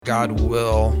God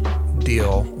will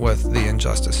deal with the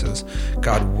injustices.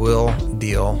 God will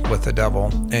deal with the devil.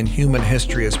 And human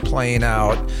history is playing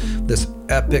out this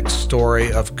epic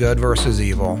story of good versus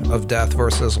evil, of death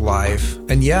versus life.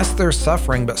 And yes, there's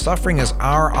suffering, but suffering is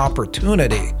our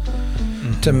opportunity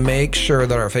to make sure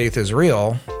that our faith is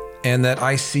real and that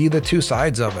I see the two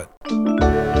sides of it.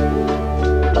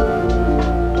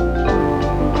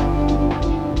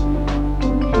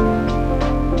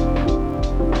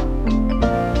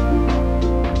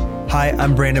 Hi,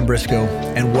 I'm Brandon Briscoe,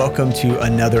 and welcome to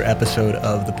another episode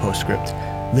of The Postscript,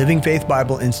 Living Faith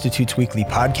Bible Institute's weekly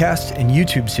podcast and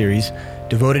YouTube series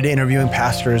devoted to interviewing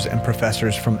pastors and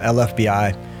professors from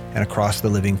LFBI and across the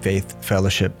Living Faith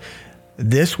Fellowship.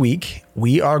 This week,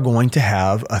 we are going to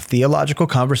have a theological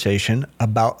conversation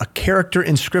about a character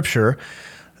in Scripture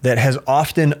that has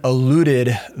often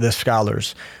eluded the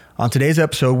scholars. On today's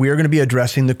episode, we are going to be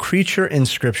addressing the creature in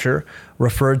Scripture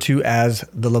referred to as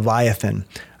the Leviathan,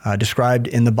 described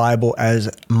in the Bible as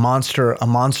a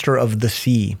monster of the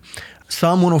sea.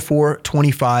 Psalm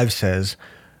 104:25 says,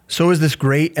 "So is this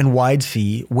great and wide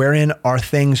sea, wherein are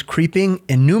things creeping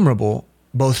innumerable,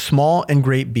 both small and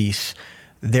great beasts.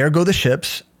 There go the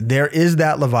ships, there is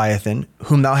that Leviathan,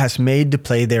 whom thou hast made to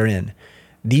play therein.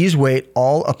 These wait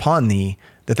all upon thee,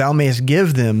 that thou mayest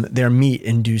give them their meat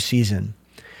in due season."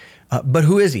 But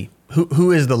who is he?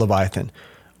 Who is the Leviathan?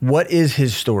 What is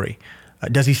his story?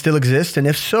 Does he still exist? And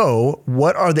if so,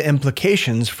 what are the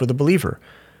implications for the believer?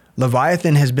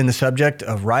 Leviathan has been the subject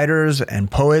of writers and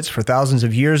poets for thousands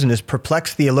of years and has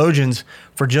perplexed theologians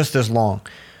for just as long.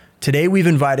 Today, we've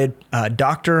invited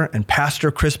Dr. and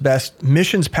Pastor Chris Best,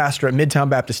 missions pastor at Midtown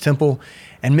Baptist Temple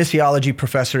and missiology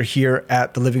professor here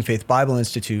at the Living Faith Bible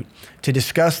Institute, to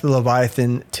discuss the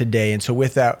Leviathan today. And so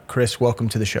with that, Chris, welcome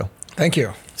to the show. Thank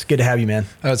you. It's good to have you, man.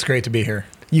 Oh, it's great to be here.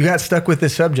 You got stuck with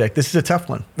this subject. This is a tough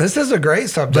one. This is a great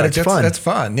subject. But it's fun. It's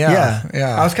fun. Yeah.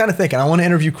 I was kind of thinking, I want to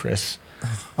interview Chris.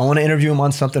 I want to interview him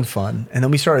on something fun. And then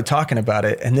we started talking about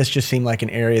it, and this just seemed like an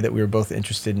area that we were both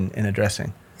interested in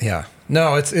addressing. Yeah.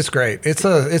 No, it's great. It's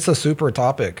a super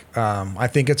topic. I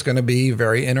think it's going to be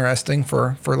very interesting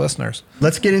for listeners.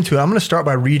 Let's get into it. I'm going to start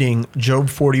by reading Job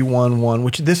 41:1,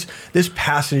 which this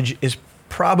passage is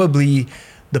probably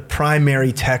the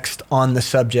primary text on the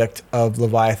subject of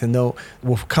Leviathan, though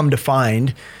we'll come to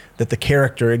find that the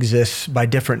character exists by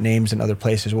different names in other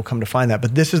places. We'll come to find that.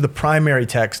 But this is the primary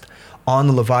text on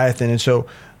the Leviathan. And so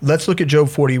let's look at Job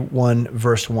 41,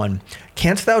 verse 1.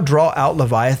 "Canst thou draw out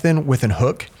Leviathan with an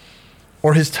hook,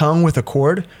 or his tongue with a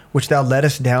cord, which thou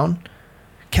lettest down?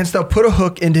 Canst thou put a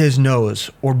hook into his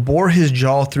nose, or bore his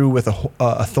jaw through with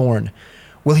a thorn?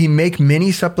 Will he make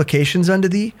many supplications unto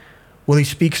thee? Will he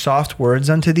speak soft words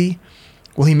unto thee?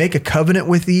 Will he make a covenant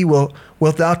with thee? Wilt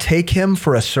thou take him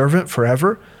for a servant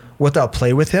forever? Wilt thou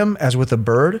play with him as with a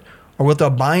bird? Or wilt thou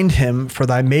bind him for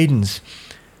thy maidens?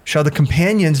 Shall the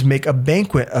companions make a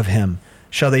banquet of him?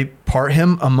 Shall they part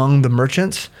him among the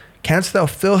merchants? Canst thou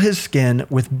fill his skin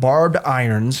with barbed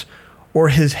irons, or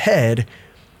his head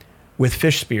with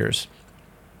fish spears?"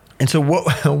 And so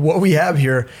what we have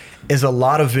here is a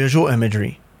lot of visual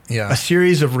imagery. Yeah. A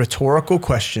series of rhetorical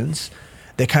questions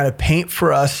that kind of paint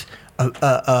for us, on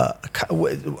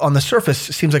the surface,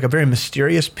 seems like a very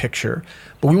mysterious picture,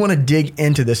 but we want to dig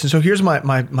into this. And so here's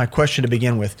my question to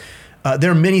begin with. There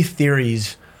are many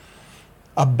theories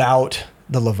about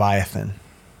the Leviathan,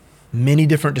 many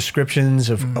different descriptions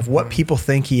of what people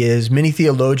think he is. Many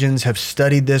theologians have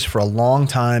studied this for a long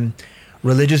time.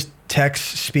 Religious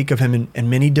texts speak of him in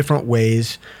many different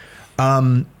ways.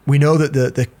 We know that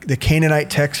the Canaanite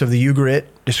texts of the Ugarit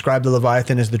describe the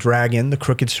Leviathan as the dragon, the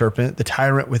crooked serpent, the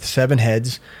tyrant with 7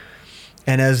 heads,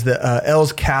 and as the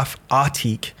Els Kaf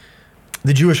Atik.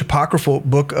 The Jewish apocryphal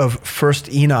book of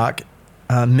 1 Enoch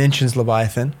mentions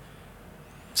Leviathan.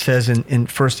 It says in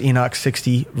 1 Enoch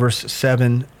 60, verse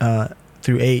 7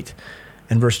 through 8,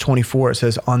 and verse 24, it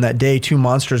says, "On that day 2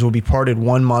 monsters will be parted,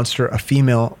 one monster, a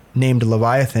female, named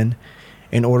Leviathan,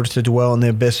 in order to dwell in the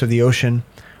abyss of the ocean,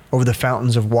 over the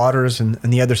fountains of waters, and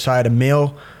the other side a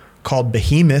male called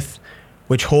Behemoth,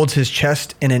 which holds his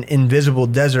chest in an invisible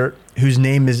desert, whose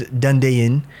name is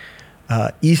Dundayin,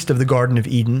 east of the Garden of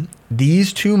Eden.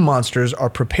 These 2 monsters are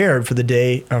prepared for the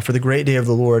day, for the great day of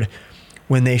the Lord,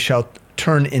 when they shall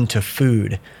turn into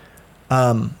food."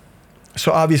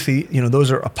 So obviously,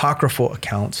 those are apocryphal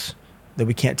accounts that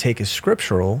we can't take as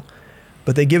scriptural,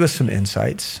 but they give us some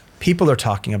insights. People are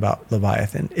talking about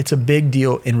Leviathan. It's a big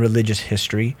deal in religious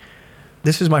history.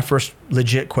 This is my first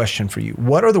legit question for you.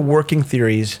 What are the working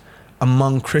theories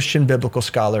among Christian biblical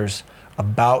scholars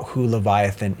about who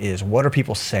Leviathan is? What are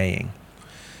people saying?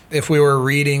 If we were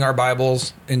reading our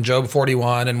Bibles in Job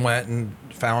 41 and went and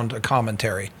found a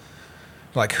commentary.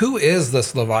 Like, who is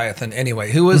this Leviathan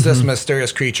anyway? Who is this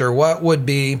mysterious creature? What would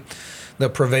be the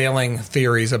prevailing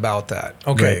theories about that?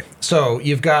 Okay, Right. so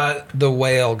you've got the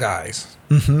whale guys.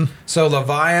 So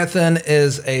Leviathan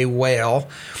is a whale.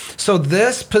 So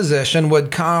this position would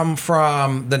come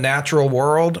from the natural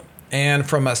world and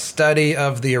from a study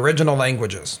of the original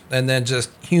languages, and then just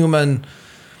human,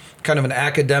 kind of an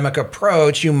academic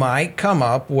approach. You might come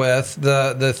up with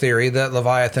the theory that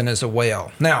Leviathan is a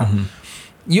whale. Now,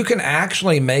 you can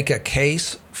actually make a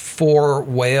case for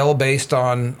whale based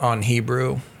on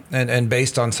Hebrew and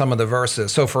based on some of the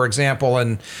verses. So, for example,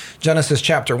 in Genesis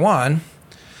chapter 1,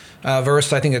 I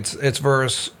think it's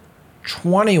verse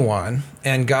 21,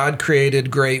 and God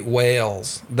created great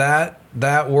whales. That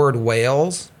word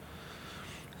whales,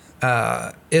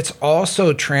 it's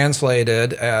also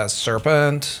translated as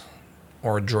serpent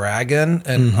or dragon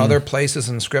in other places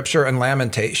in Scripture. In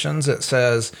Lamentations, it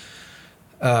says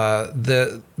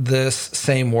this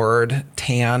same word,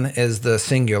 tan, is the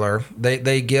singular.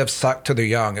 They give suck to their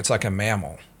young. It's like a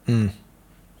mammal.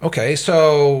 Okay,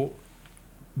 so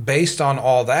based on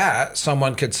all that,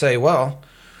 someone could say, well,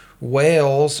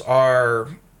 whales are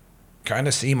kind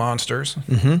of sea monsters.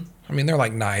 I mean, they're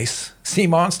like nice sea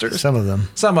monsters. Some of them.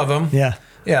 Some of them. Yeah.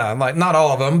 Yeah, like not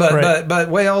all of them, but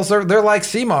whales, they're like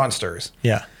sea monsters.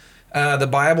 Yeah. The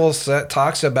Bible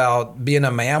talks about being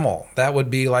a mammal. That would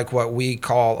be like what we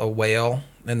call a whale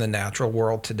in the natural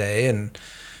world today. And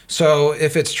so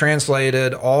if it's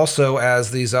translated also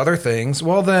as these other things,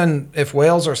 well, then if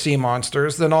whales are sea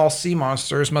monsters, then all sea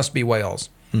monsters must be whales.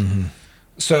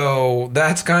 So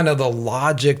that's kind of the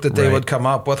logic that they would come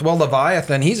up with. Well,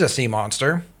 Leviathan, he's a sea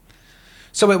monster.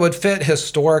 So it would fit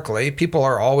historically. People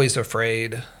are always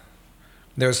afraid.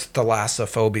 There's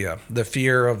thalassophobia, the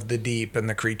fear of the deep and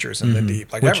the creatures in the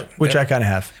deep. Like which I kind of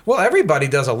have. Well, everybody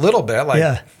does a little bit. Like,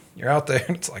 Yeah. you're out there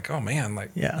and it's like, oh man,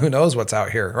 like Yeah. who knows what's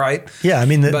out here, right? Yeah, I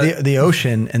mean, the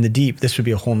ocean and the deep, this would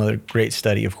be a whole nother great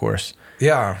study, of course.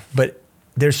 Yeah. But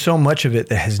there's so much of it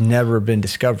that has never been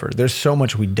discovered. There's so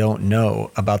much we don't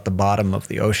know about the bottom of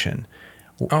the ocean.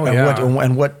 Oh, and yeah.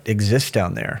 what exists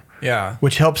down there. Yeah.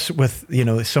 Which helps with,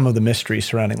 some of the mystery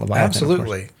surrounding Leviathan.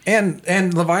 Absolutely.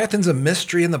 And Leviathan's a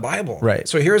mystery in the Bible. Right.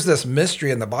 So here's this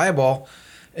mystery in the Bible.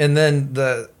 And then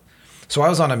so I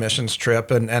was on a missions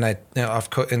trip and I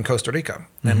in Costa Rica,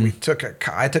 and I took a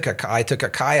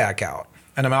kayak out,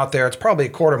 and I'm out there. It's probably a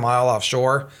quarter mile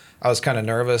offshore. I was kind of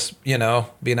nervous, being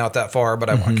out that far, but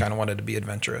I kind of wanted to be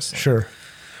adventurous. Sure.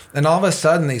 And all of a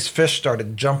sudden, these fish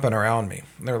started jumping around me.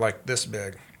 They're like this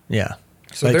big. Yeah.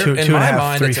 So like they're, in my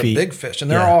mind, 3 it's feet. a big fish, and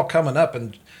they're all coming up,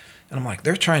 and I'm like,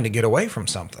 they're trying to get away from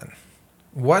something.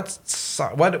 What's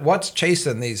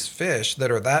chasing these fish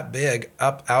that are that big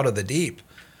up out of the deep?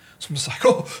 So I'm just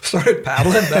like, started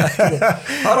paddling back.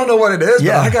 I don't know what it is,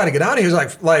 but I got to get out of here.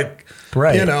 It's like,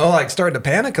 right. starting to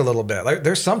panic a little bit. Like,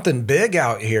 there's something big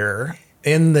out here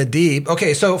in the deep.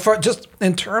 Okay, so for just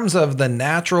in terms of the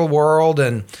natural world,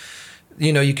 and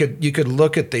you could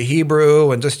look at the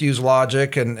Hebrew and just use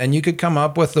logic, and you could come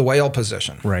up with the whale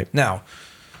position. Right. Now,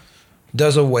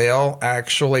 does a whale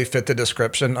actually fit the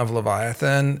description of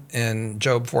Leviathan in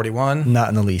Job 41? Not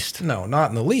in the least. No, not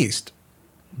in the least.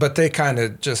 But they kind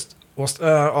of just,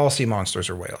 all sea monsters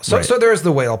are whales. So, Right. so there's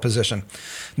the whale position.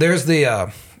 There's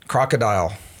the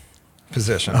crocodile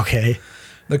position. Okay.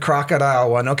 The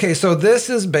crocodile one. Okay, so this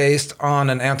is based on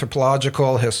an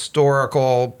anthropological,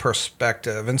 historical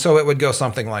perspective. And so it would go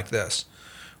something like this.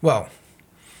 Well,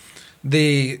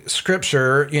 the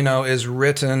scripture, is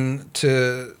written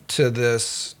to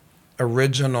this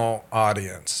original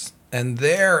audience, and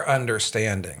their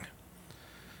understanding,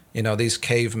 these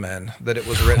cavemen that it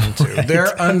was written to, Right.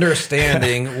 their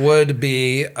understanding would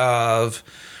be of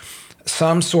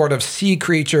some sort of sea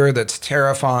creature that's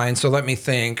terrifying. So let me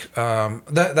think.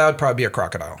 That would probably be a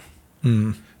crocodile.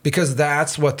 Because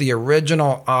that's what the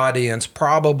original audience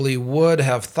probably would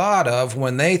have thought of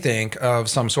when they think of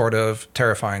some sort of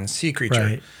terrifying sea creature.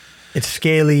 Right. It's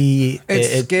scaly.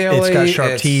 It's scaly. It's got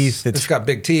sharp teeth. It's got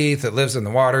big teeth. It lives in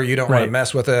the water. You don't want to Right.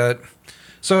 mess with it.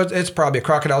 So it's probably a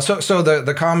crocodile. So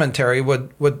the commentary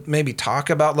would maybe talk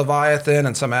about Leviathan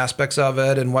and some aspects of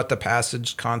it and what the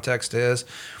passage context is.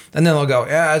 And then they'll go,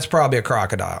 yeah, it's probably a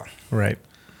crocodile. Right.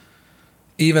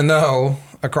 Even though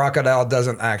a crocodile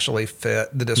doesn't actually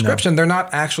fit the description. No. They're not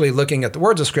actually looking at the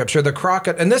words of Scripture.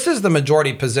 And this is the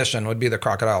majority position, would be the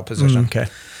crocodile position. Okay.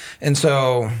 And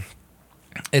so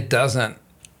it doesn't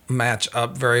match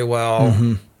up very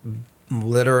well,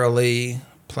 literally,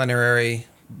 plenary,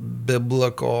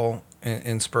 biblical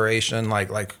inspiration,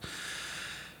 like.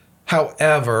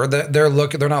 However, they're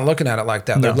not looking at it like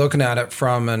that. No. They're looking at it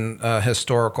from an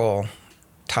historical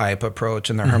type approach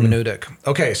in their hermeneutic.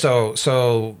 Okay,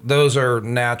 so those are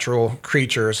natural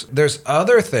creatures. There's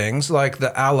other things like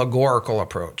the allegorical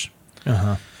approach.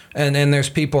 And there's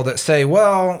people that say,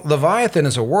 well, Leviathan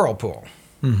is a whirlpool.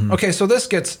 Okay, so this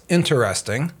gets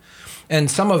interesting. And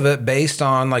some of it based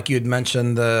on, like you'd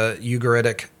mentioned, the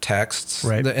Ugaritic texts,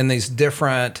 right, and these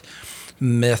different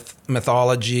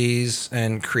mythologies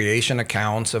and creation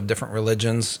accounts of different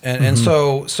religions. And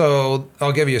so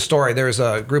I'll give you a story. There's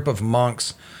a group of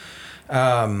monks,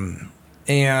 and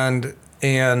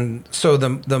so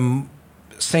the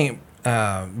Saint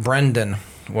Brendan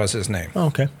was his name. Oh,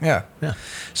 okay. Yeah.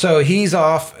 So he's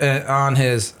off on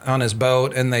his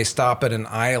boat, and they stop at an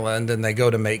island, and they go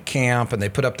to make camp, and they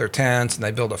put up their tents, and they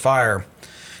build a fire.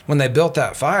 When they built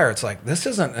that fire, it's like, this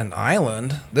isn't an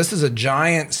island. This is a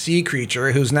giant sea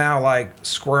creature who's now like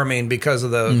squirming because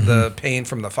of the pain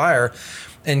from the fire,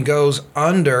 and goes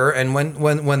under. And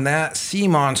when that sea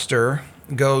monster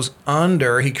goes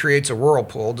under, he creates a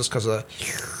whirlpool just because of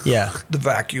the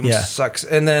vacuum sucks.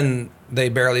 And then they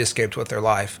barely escaped with their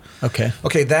life.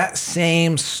 Okay, that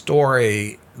same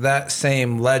story, that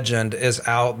same legend is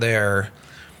out there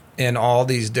in all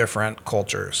these different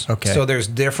cultures. Okay. So there's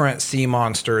different sea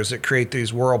monsters that create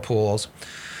these whirlpools.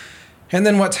 And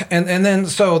then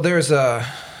so there's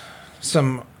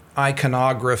some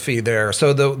iconography there.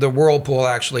 So the whirlpool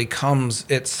actually comes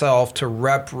itself to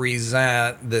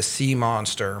represent the sea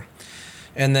monster.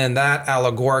 And then that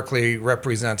allegorically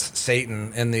represents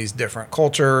Satan in these different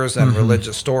cultures and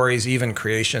religious stories, even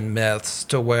creation myths,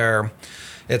 to where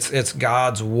it's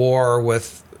God's war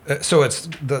with. So it's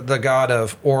the God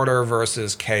of order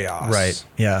versus chaos. Right.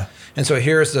 Yeah. And so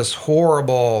here's this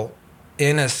horrible,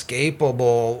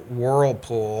 inescapable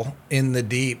whirlpool in the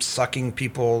deep, sucking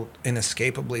people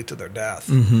inescapably to their death.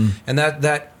 And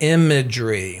that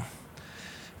imagery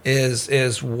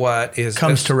is what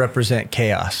comes to represent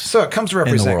chaos. So it comes to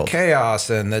represent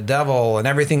chaos and the devil and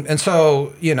everything. And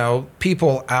so,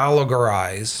 people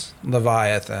allegorize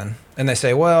Leviathan, and they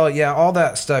say, well, yeah, all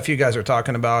that stuff you guys are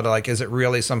talking about, like, is it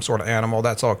really some sort of animal?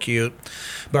 That's all cute.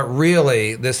 But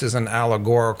really, this is an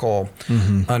allegorical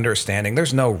understanding.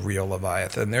 There's no real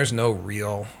Leviathan. There's no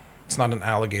real, it's not an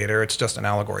alligator. It's just an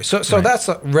allegory. So right. That's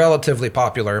a relatively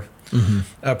popular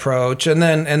approach. And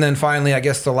then finally, I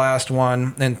guess the last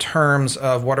one, in terms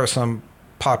of what are some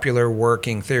popular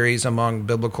working theories among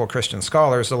biblical Christian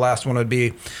scholars, the last one would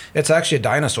be, it's actually a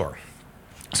dinosaur.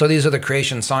 So these are the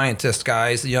creation scientist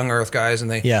guys, the young earth guys,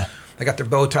 and they got their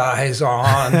bow ties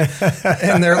on,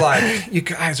 and they're like, you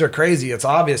guys are crazy. It's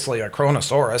obviously a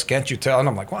Kronosaurus. Can't you tell? And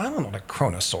I'm like, well, I don't know what a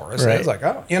Kronosaurus is. Like,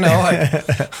 I don't,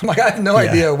 I'm like, I have no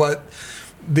idea what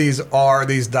these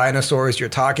dinosaurs you're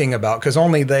talking about, because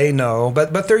only they know.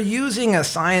 But they're using a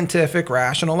scientific,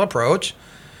 rational approach.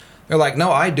 They're like,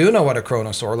 no, I do know what a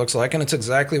Kronosaur looks like, and it's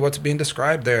exactly what's being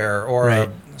described there, or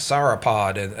a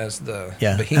sauropod as the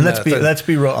behemoth. And let's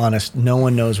be real honest. No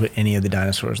one knows what any of the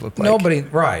dinosaurs look like. Nobody,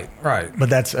 right. But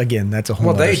that's a whole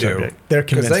other subject. They're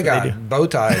convinced because they got bow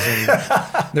ties,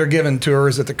 and they're giving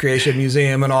tours at the Creation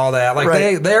Museum and all that. Like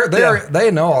they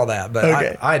know all that, but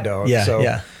I don't.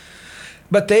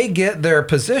 But they get their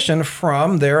position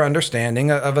from their understanding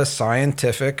of a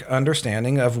scientific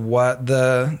understanding of what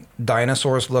the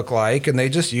dinosaurs look like, and they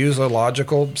just use a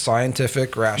logical,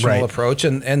 scientific, rational approach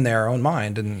in their own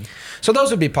mind. And so those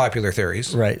would be popular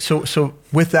theories. Right. So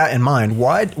with that in mind,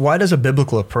 why does a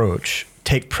biblical approach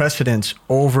take precedence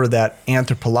over that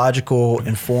anthropological,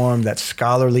 informed, that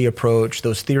scholarly approach,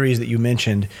 those theories that you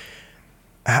mentioned?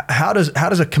 How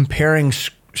does a comparing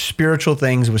spiritual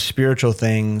things with spiritual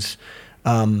things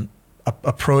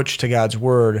approach to God's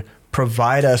word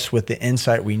provide us with the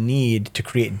insight we need to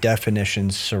create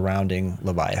definitions surrounding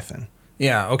Leviathan?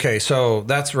 Yeah, okay, so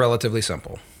that's relatively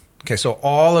simple. Okay, so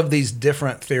all of these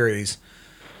different theories,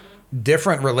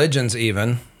 different religions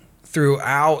even,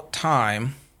 throughout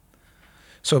time.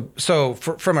 So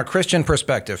from a Christian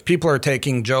perspective, people are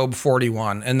taking Job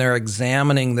 41 and they're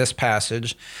examining this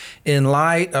passage in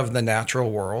light of the natural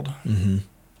world,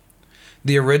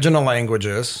 the original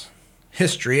languages,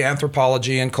 history,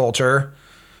 anthropology, and culture,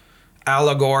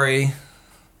 allegory,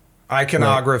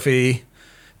 iconography,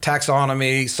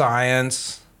 taxonomy,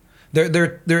 science.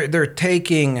 They're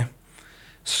taking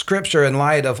scripture in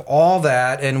light of all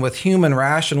that, and with human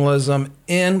rationalism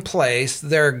in place,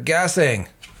 they're guessing.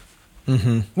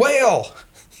 Whale,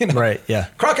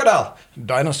 crocodile,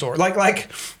 dinosaur. Like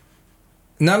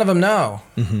none of them know.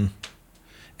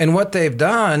 And what they've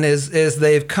done is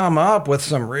they've come up with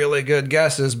some really good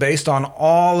guesses based on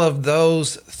all of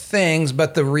those things.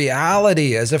 But the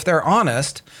reality is, if they're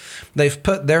honest, they've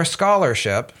put their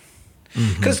scholarship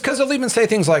Because they'll even say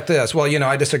things like this. Well,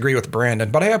 I disagree with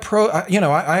Brandon, but I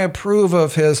approve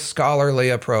of his scholarly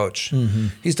approach.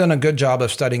 He's done a good job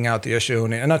of studying out the issue.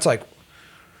 And it's like,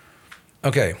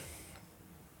 okay,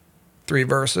 3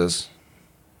 verses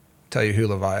tell you who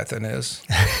Leviathan is,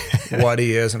 what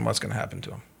he is, and what's going to happen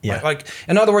to him. Yeah. Like,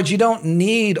 in other words, you don't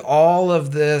need all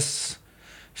of this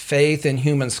faith in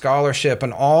human scholarship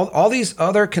and all these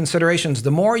other considerations.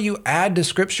 The more you add to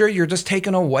Scripture, you're just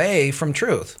taken away from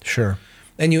truth. Sure.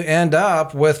 And you end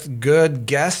up with good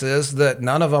guesses that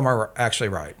none of them are actually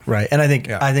right. Right. And I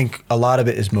think a lot of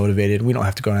it is motivated. We don't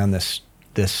have to go down this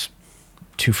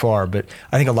too far, but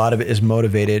I think a lot of it is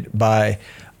motivated by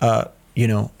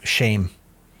shame.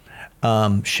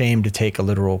 Shame to take a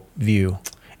literal view.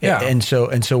 Yeah. And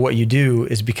so what you do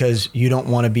is, because you don't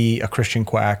want to be a Christian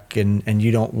quack and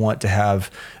you don't want to have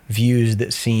views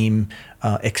that seem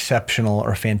exceptional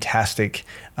or fantastic,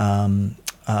 and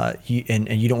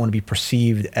you don't want to be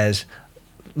perceived as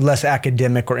less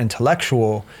academic or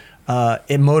intellectual,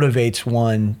 it motivates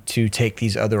one to take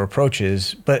these other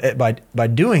approaches. But by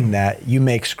doing that, you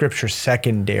make Scripture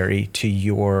secondary to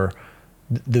your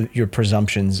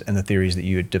presumptions and the theories that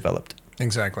you had developed.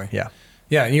 Exactly. Yeah.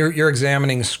 Yeah, and you're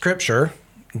examining Scripture,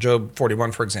 Job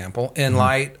 41, for example, in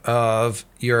light of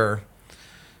your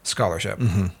scholarship.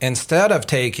 Instead of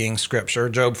taking Scripture,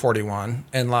 Job 41,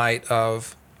 in light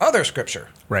of other Scripture.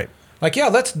 Right. Like,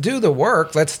 let's do the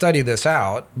work, let's study this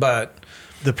out, but...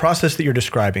 The process that you're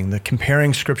describing, the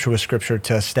comparing Scripture with Scripture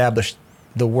to establish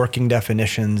the working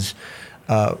definitions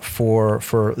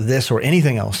for this or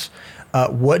anything else,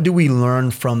 what do we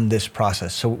learn from this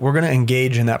process? So we're going to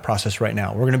engage in that process right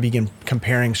now. We're going to begin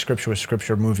comparing Scripture with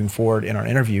Scripture moving forward in our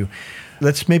interview.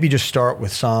 Let's maybe just start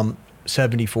with Psalm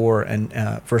 74 and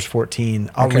verse 14.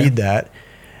 I'll read that,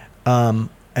 and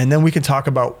then we can talk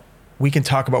about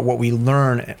what we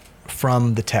learn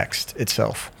from the text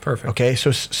itself. Perfect. Okay,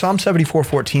 so Psalm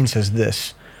 74:14 says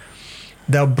this: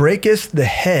 "Thou breakest the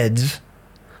heads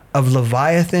of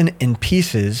Leviathan in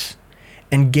pieces,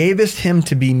 and gavest him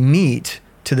to be meat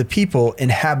to the people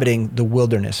inhabiting the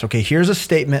wilderness." Okay, here's a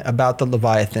statement about the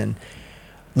Leviathan.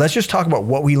 Let's just talk about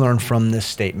what we learn from this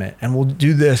statement, and we'll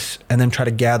do this and then try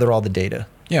to gather all the data.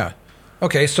 Yeah.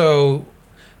 Okay, so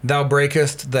thou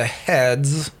breakest the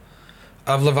heads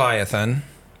of Leviathan.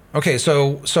 Okay,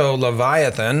 so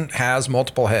Leviathan has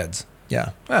multiple heads. Yeah.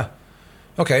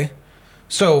 Okay.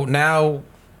 So now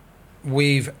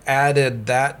we've added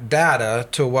that data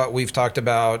to what we've talked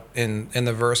about in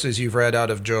the verses you've read out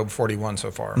of Job 41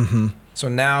 so far. So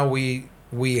now we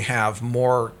have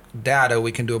more data.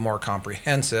 We can do a more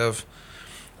comprehensive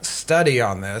study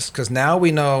on this, because now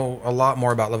we know a lot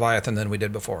more about Leviathan than we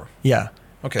did before. Yeah.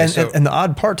 Okay. And the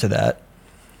odd part to that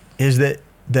is that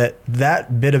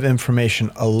bit of information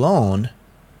alone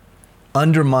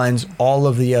undermines all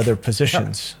of the plural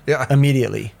positions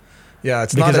immediately. Yeah,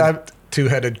 it's because not a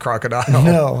two-headed crocodile.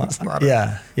 No. It's not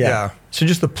yeah. So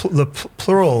just the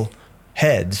plural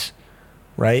heads,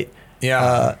 right?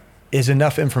 Yeah. Is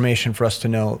enough information for us to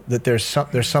know that there's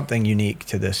something unique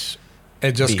to this.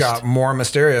 It just beast. got more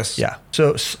mysterious. Yeah.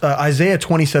 So Isaiah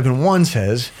 27:1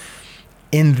 says,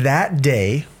 "In that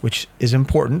day," which is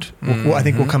important. I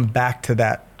think we'll come back to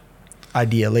that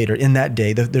idea later. In that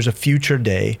day, there's a future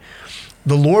day.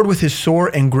 "The Lord with his sore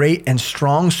and great and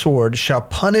strong sword shall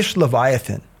punish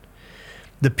Leviathan,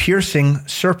 the piercing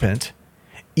serpent,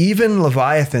 even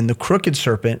Leviathan, the crooked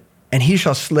serpent, and he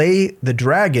shall slay the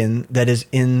dragon that is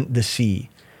in the sea."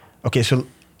 Okay, so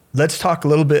let's talk a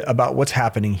little bit about what's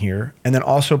happening here, and then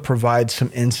also provide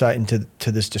some insight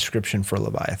into this description for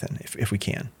Leviathan, if we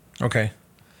can. Okay.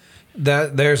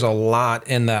 There's a lot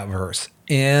in that verse.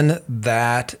 In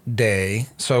that day,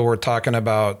 so we're talking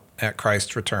about at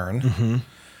Christ's return,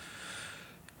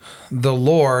 the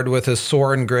Lord with his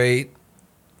sore and great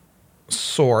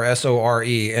sore,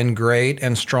 S-O-R-E, and great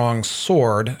and strong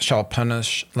sword shall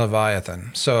punish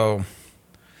Leviathan. So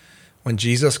when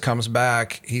Jesus comes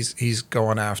back, he's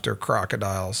going after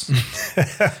crocodiles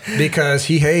because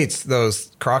he hates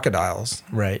those crocodiles.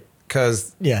 Right.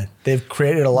 Because they've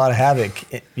created a lot of havoc,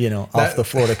 off the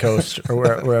Florida coast or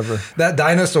wherever. That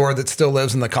dinosaur that still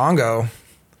lives in the Congo.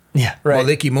 Yeah, right.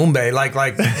 Moliki Mumbai,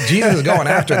 like Jesus is going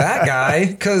after that guy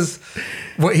because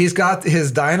he's got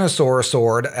his dinosaur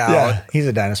sword out. Yeah, he's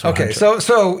a dinosaur. Okay,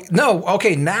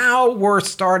 hunter. Now we're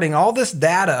starting all this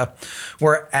data.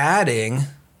 We're adding.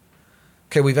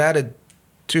 Okay, we've added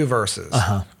 2 verses.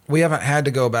 We haven't had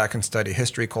to go back and study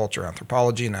history, culture,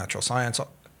 anthropology, natural science.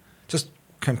 Just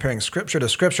comparing Scripture to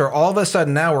Scripture. All of a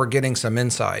sudden now we're getting some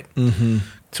insight.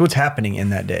 So what's happening in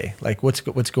that day? Like what's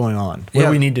going on? What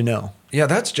do we need to know? Yeah,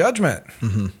 that's judgment.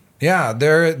 Yeah,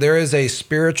 there is a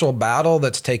spiritual battle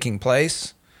that's taking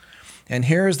place. And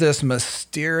here's this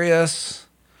mysterious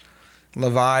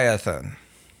Leviathan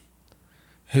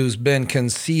who's been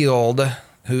concealed,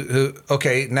 who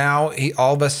okay, now he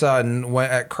all of a sudden, when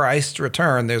at Christ's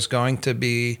return, there's going to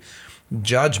be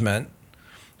judgment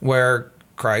where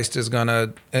Christ is going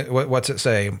to, what's it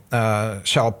say?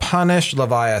 Shall punish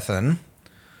Leviathan.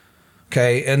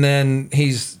 Okay, and then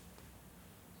he's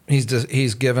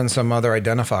given some other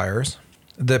identifiers.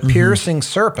 The piercing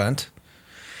serpent,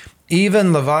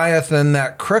 even Leviathan,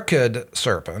 that crooked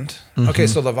serpent. Okay,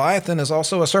 so Leviathan is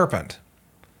also a serpent.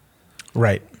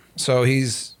 Right. So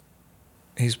he's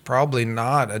probably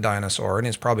not a dinosaur, and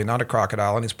he's probably not a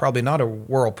crocodile, and he's probably not a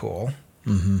whirlpool.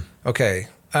 Okay.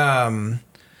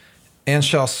 And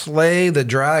shall slay the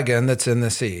dragon that's in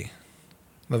the sea.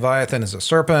 Leviathan is a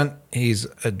serpent. He's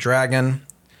a dragon.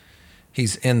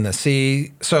 He's in the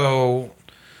sea. So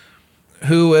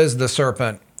who is the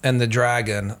serpent and the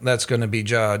dragon that's going to be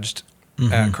judged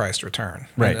at Christ's return?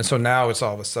 Right. And so now it's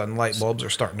all of a sudden light bulbs are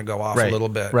starting to go off a little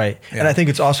bit. Right. Yeah. And I think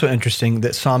it's also interesting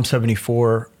that Psalm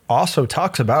 74 also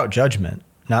talks about judgment,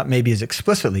 not maybe as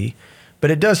explicitly, but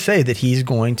it does say that he's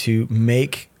going to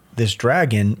make this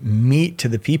dragon meet to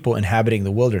the people inhabiting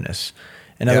the wilderness.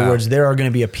 In other words, there are going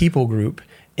to be a people group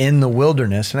in the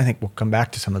wilderness, and I think we'll come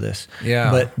back to some of this.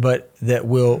 Yeah. But that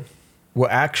will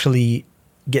actually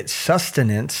get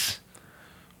sustenance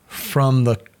from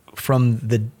the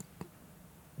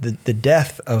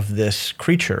death of this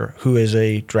creature who is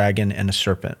a dragon and a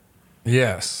serpent.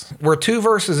 Yes. We're 2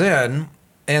 verses in,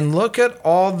 and look at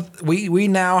all, we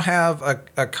now have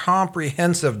a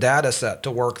comprehensive data set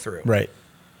to work through. Right.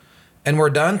 And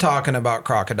we're done talking about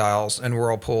crocodiles and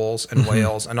whirlpools and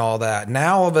whales and all that.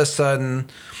 Now, all of a sudden,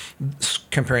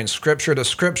 comparing scripture to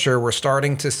scripture, we're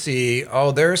starting to see,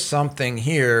 oh, there's something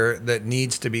here that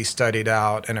needs to be studied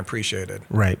out and appreciated.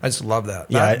 Right. I just love that.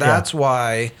 Yeah, That's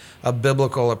why a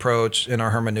biblical approach in our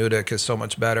hermeneutic is so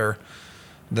much better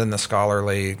than the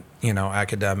scholarly,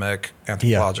 academic,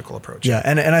 anthropological approach. Yeah,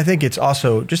 and I think it's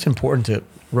also just important to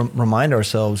remind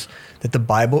ourselves that the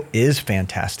Bible is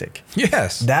fantastic.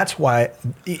 Yes. That's why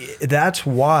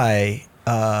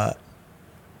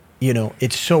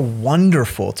it's so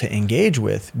wonderful to engage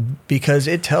with, because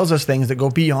it tells us things that go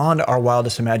beyond our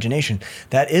wildest imagination.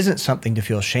 That isn't something to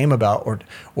feel shame about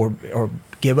or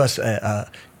give us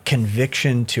a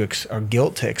conviction or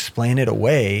guilt to explain it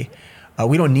away.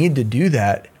 We don't need to do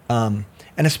that. And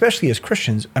especially as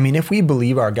Christians, I mean, if we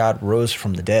believe our God rose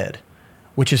from the dead,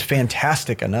 which is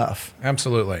fantastic enough.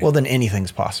 Absolutely. Well, then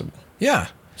anything's possible. Yeah.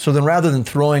 So then rather than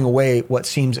throwing away what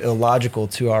seems illogical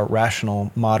to our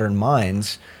rational modern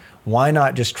minds, why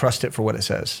not just trust it for what it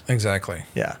says? Exactly.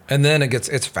 Yeah. And then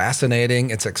it's fascinating,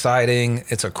 it's exciting,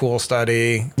 it's a cool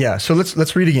study. Yeah. So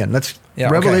let's read again.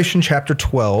 Revelation chapter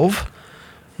 12,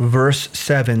 verse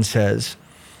 7 says,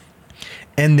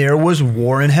 "And there was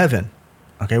war in heaven."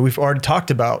 Okay, we've already talked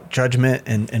about judgment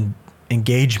and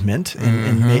engagement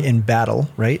in battle,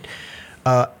 right?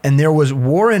 And there was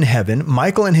war in heaven.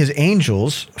 Michael and his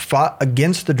angels fought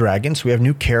against the dragon. So we have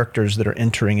new characters that are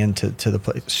entering into the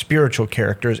play, spiritual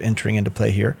characters entering into play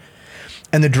here.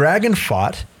 And the dragon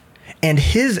fought, and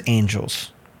his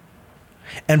angels,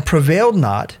 and prevailed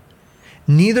not,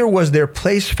 neither was their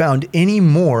place found any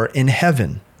more in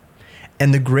heaven.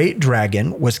 And the great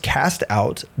dragon was cast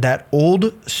out, that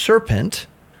old serpent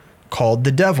called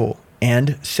the devil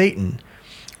and Satan,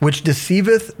 which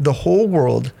deceiveth the whole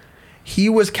world. He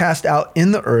was cast out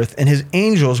in the earth, and his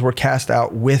angels were cast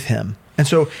out with him. And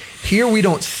so here we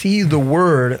don't see the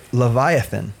word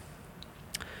Leviathan.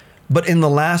 But in the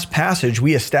last passage,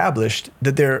 we established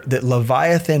that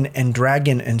Leviathan and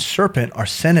dragon and serpent are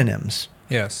synonyms.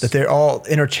 Yes. That they're all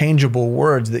interchangeable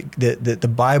words that the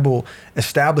Bible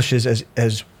establishes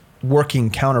as working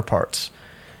counterparts.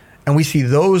 And we see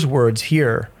those words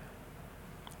here.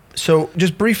 So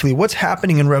just briefly, what's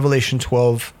happening in Revelation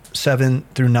 12, 7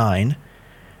 through 9?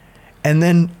 And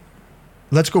then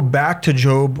let's go back to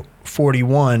Job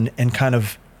 41 and kind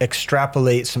of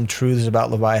extrapolate some truths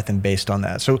about Leviathan based on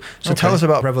that. So tell us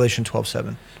about Revelation 12,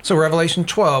 7. So Revelation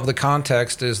 12, the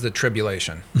context is the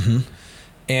tribulation.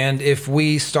 And if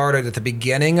we started at the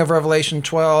beginning of Revelation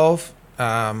 12,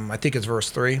 I think it's verse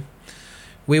 3,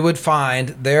 we would find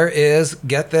there is,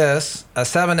 get this, a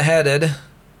 7-headed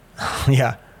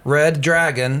red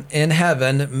dragon in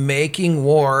heaven making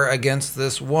war against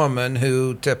this woman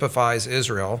who typifies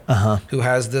Israel, who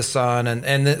has this son.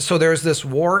 And so there's this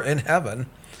war in heaven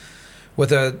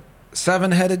with a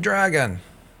 7-headed dragon.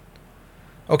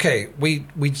 okay, we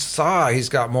saw he's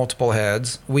got multiple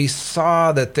heads. We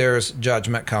saw that there's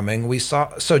judgment coming. We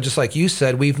saw, so just like you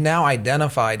said, we've now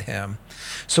identified him.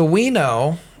 So we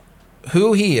know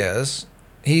who he is.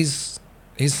 He's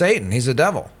Satan. He's a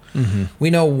devil. Mm-hmm. We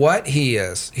know what he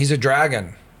is. He's a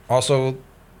dragon. Also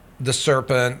the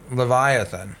serpent,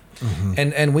 Leviathan.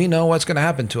 Mm-hmm. And we know what's going to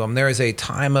happen to him. There is a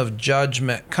time of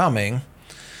judgment coming.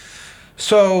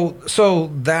 So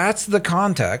that's the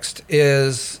context,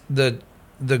 is the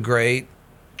great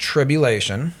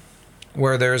tribulation,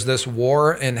 where there's this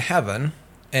war in heaven,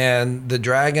 and the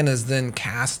dragon is then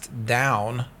cast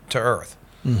down to earth.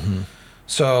 Mm-hmm.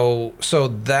 So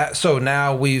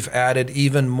now we've added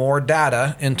even more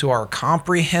data into our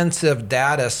comprehensive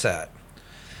data set.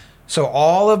 So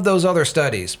all of those other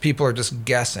studies, people are just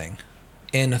guessing.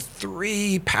 In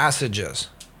 3 passages,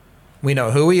 we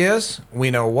know who he is, we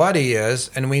know what he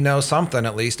is, and we know something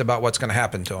at least about what's going to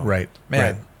happen to him. Right.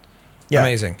 Man. Right. Yeah.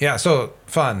 Amazing. Yeah. So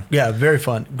fun. Yeah. Very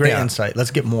fun. Great insight.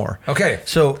 Let's get more. Okay.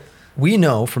 So we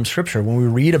know from Scripture, when we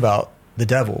read about the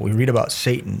devil, we read about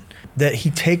Satan, that he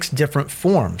takes different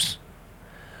forms.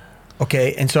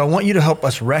 Okay. And so I want you to help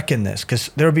us reckon this,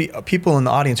 because there'll be people in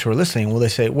the audience who are listening. Will they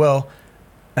say, well,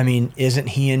 I mean, isn't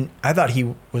he I thought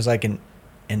he was like an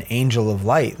angel of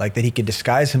light, like that he could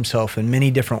disguise himself in many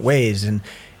different ways. And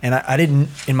I didn't,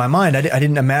 in my mind, I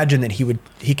didn't imagine that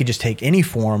he could just take any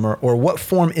form, or what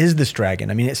form is this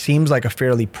dragon? I mean, it seems like a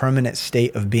fairly permanent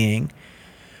state of being,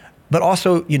 but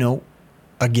also,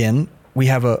 again, we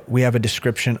have a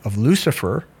description of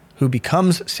Lucifer, who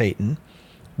becomes Satan,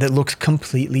 that looks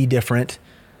completely different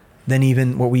than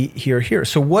even what we hear here.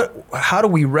 So how do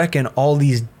we reckon all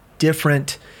these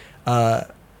different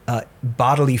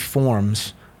bodily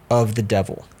forms of the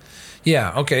devil?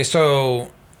 Yeah. Okay. So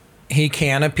he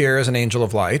can appear as an angel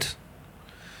of light.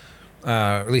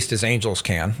 At least his angels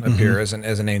can appear as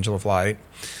an angel of light.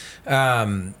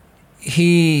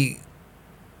 He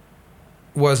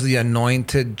was the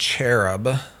anointed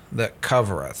cherub that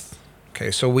covereth.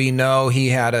 Okay. So we know he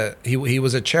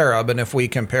was a cherub. And if we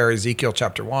compare Ezekiel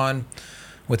chapter 1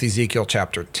 with Ezekiel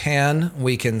chapter 10,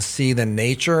 we can see the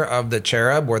nature of the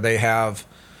cherub, where they have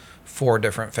 4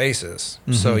 different faces.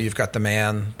 Mm-hmm. So you've got the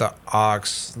man, the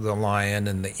ox, the lion,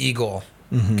 and the eagle.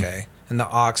 Mm-hmm. Okay. And the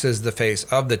ox is the face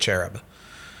of the cherub.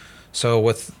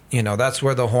 So that's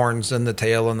where the horns and the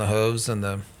tail and the hooves and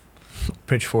the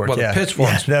pitchfork. The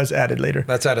pitchforks. Yeah, that was added later.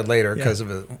 That's added later because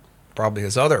of probably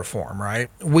his other form, right?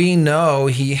 We know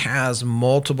he has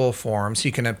multiple forms.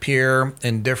 He can appear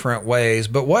in different ways,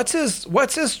 but what's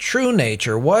his true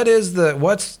nature?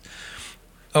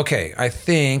 Okay, I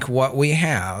think what we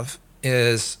have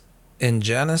is in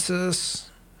Genesis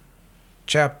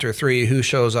chapter 3, who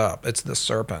shows up? It's the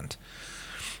serpent.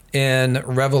 In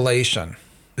Revelation,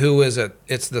 who is it?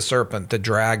 It's the serpent, the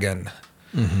dragon.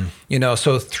 Mm-hmm.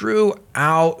 So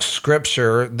throughout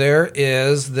Scripture, there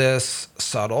is this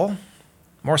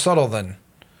more subtle than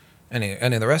any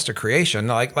of the rest of creation.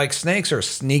 Like snakes are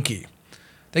sneaky.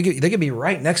 They could be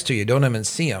right next to you, don't even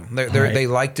see them. They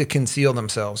like to conceal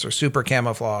themselves. They're super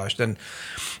camouflaged.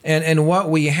 And what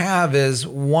we have is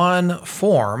one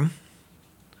form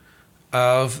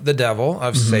of the devil,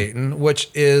 of Satan, which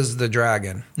is the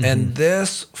dragon. Mm-hmm. And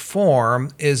this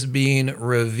form is being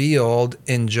revealed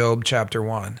in Job chapter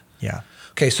 1. Yeah.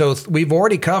 Okay, so we've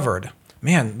already covered,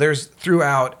 man, there's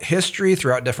throughout history,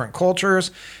 throughout different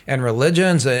cultures and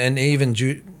religions, and even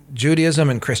Judaism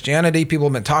and Christianity, people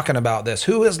have been talking about this.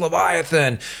 Who is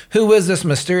Leviathan? Who is this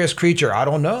mysterious creature? I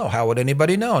don't know. How would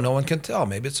anybody know? No one can tell.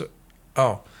 Maybe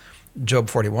Job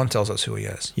 41 tells us who he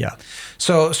is. Yeah.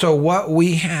 So what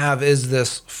we have is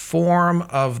this form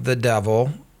of the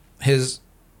devil, his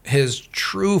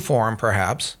true form,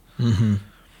 perhaps. Mm-hmm.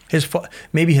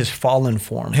 Maybe his fallen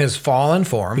form. His fallen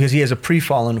form. Because he has a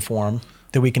pre-fallen form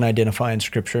that we can identify in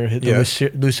Scripture,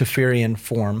 the Luciferian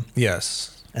form.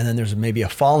 Yes. And then there's maybe a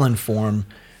fallen form.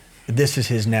 This is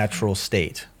his natural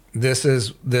state. This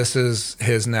is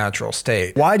his natural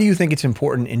state. Why do you think it's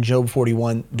important in Job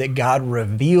 41 that God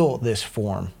reveal this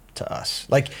form to us?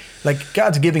 Like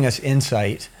God's giving us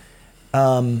insight.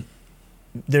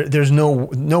 There's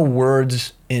no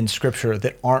words in Scripture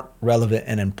that aren't relevant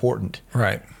and important.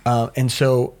 Right. And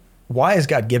so why is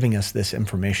God giving us this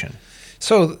information?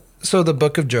 So the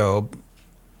book of Job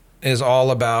is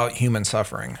all about human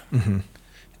suffering. Mm-hmm.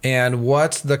 And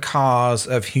what's the cause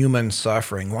of human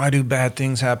suffering? Why do bad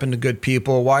things happen to good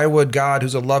people? Why would God,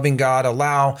 who's a loving God,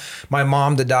 allow my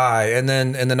mom to die? And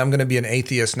then I'm going to be an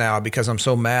atheist now because I'm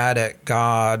so mad at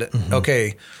God. Mm-hmm.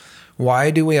 Okay, why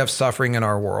do we have suffering in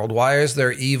our world? Why is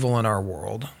there evil in our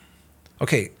world?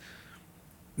 Okay,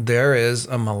 there is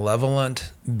a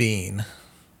malevolent being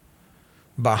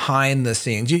behind the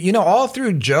scenes. You know, all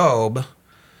through Job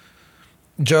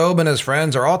and his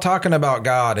friends are all talking about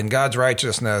God and God's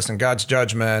righteousness and God's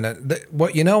judgment.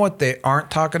 What they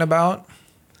aren't talking about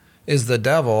is the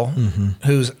devil,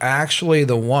 who's actually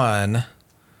the one.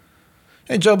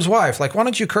 And Job's wife, like, why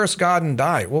don't you curse God and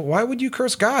die? Well, why would you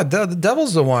curse God? The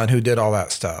devil's the one who did all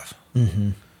that stuff.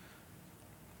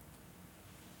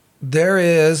 There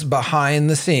is behind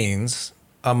the scenes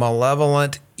a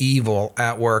malevolent evil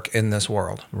at work in this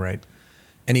world. Right.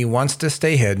 And he wants to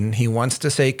stay hidden. He wants to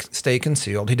stay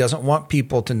concealed. He doesn't want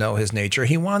people to know his nature.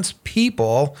 He wants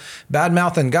people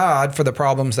bad-mouthing God for the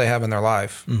problems they have in their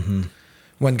life.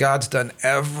 When God's done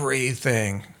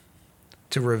everything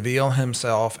to reveal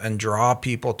himself and draw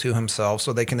people to himself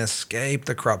so they can escape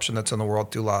the corruption that's in the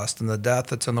world through lust and the death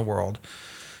that's in the world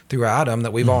through Adam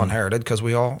that we've all inherited because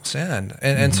we all sinned.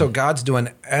 And so God's doing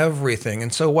everything.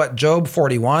 And so what Job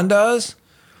 41 does,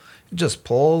 it just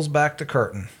pulls back the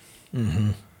curtain.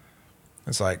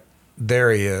 It's like,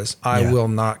 there he is. I will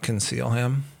not conceal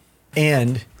him.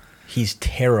 And he's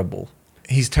terrible.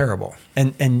 He's terrible.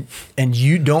 And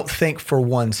you don't think for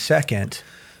 1 second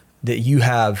that you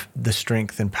have the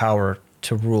strength and power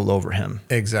to rule over him.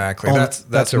 Exactly.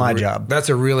 That's my job. That's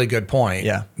a really good point.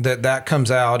 Yeah. That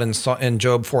comes out in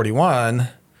Job 41.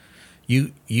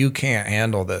 You can't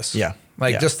handle this. Yeah.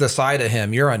 Just the sight of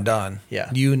him, you're undone.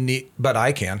 Yeah. But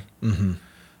I can.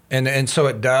 And so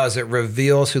it does. It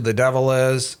reveals who the devil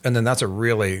is, and then that's a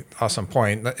really awesome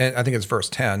point. And I think it's verse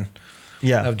 10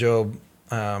 of Job.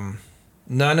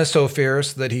 None is so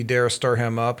fierce that he dare stir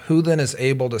him up. Who then is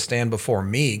able to stand before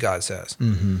me? God says.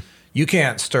 You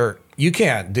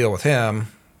can't deal with him.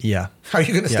 Yeah. How are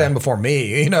you going to stand before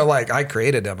me? I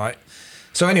created him.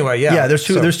 So anyway, there's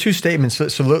two statements.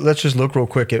 So let's just look real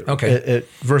quick at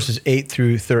verses 8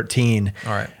 through 13.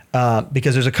 All right.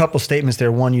 Because there's a couple statements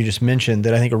there. One you just mentioned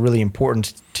that I think are really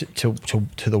important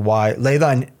to the why. Lay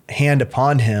thine hand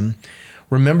upon him.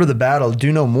 Remember the battle.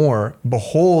 Do no more.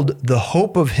 Behold, the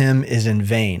hope of him is in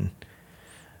vain,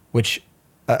 which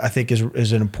I think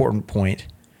is an important point.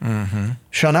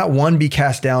 Shall not one be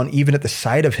cast down even at the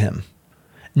sight of him?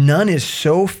 None is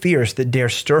so fierce that dare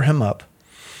stir him up.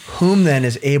 Whom then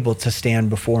is able to stand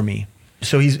before me?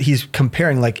 So he's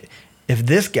comparing, like, if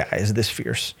this guy is this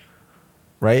fierce,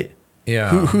 right?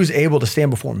 Yeah. Who's able to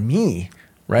stand before me,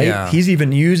 right? Yeah. He's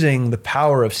even using the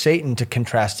power of Satan to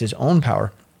contrast his own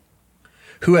power.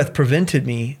 Who hath prevented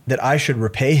me that I should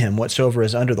repay him? Whatsoever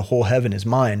is under the whole heaven is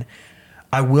mine.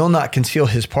 I will not conceal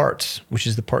his parts, which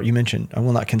is the part you mentioned. I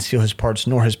will not conceal his parts,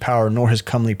 nor his power, nor his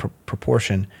comely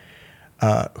proportion.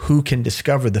 Who can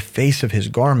discover the face of his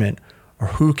garment, or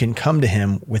who can come to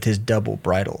him with his double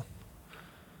bridle?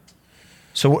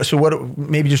 So what?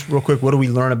 Maybe just real quick, what do we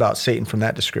learn about Satan from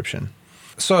that description?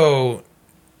 So,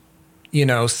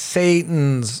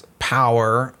 Satan's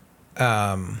power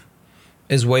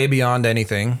is way beyond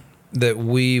anything that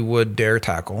we would dare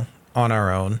tackle on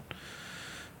our own.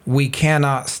 We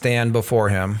cannot stand before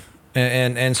him.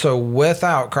 And so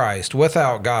without Christ,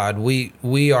 without God,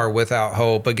 we are without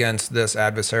hope against this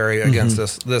adversary, against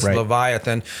this Right.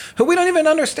 Leviathan, who we don't even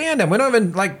understand him. We don't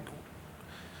even,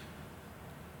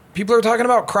 people are talking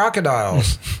about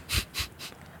crocodiles.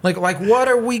 Like what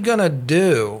are we going to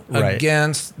do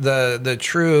against the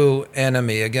true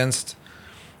enemy, against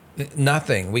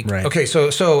nothing? Okay,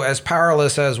 so as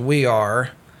powerless as we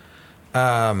are,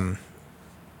 and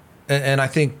I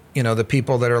think, the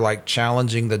people that are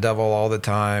challenging the devil all the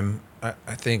time,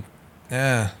 I think,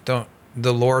 don't,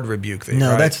 the Lord rebuke thee.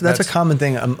 No, right? that's a common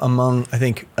thing among, I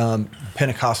think,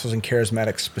 Pentecostals and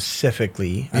charismatics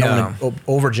specifically. I don't want to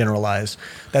overgeneralize.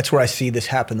 That's where I see this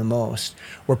happen the most,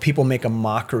 where people make a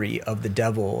mockery of the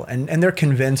devil, and they're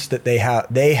convinced that they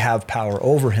have power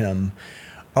over him,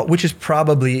 which is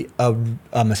probably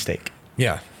a mistake.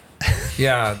 Yeah.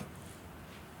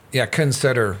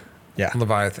 Consider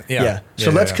Leviathan. So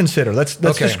let's consider. Let's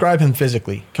describe him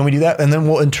physically. Can we do that? And then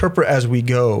we'll interpret as we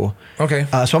go. Okay.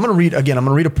 So I'm going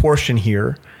to read a portion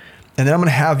here, and then I'm going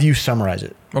to have you summarize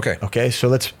it. Okay. Okay. So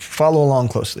let's follow along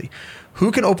closely.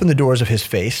 Who can open the doors of his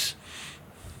face?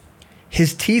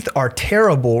 His teeth are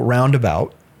terrible round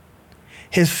about.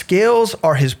 His scales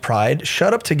are his pride,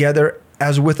 shut up together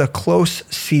as with a close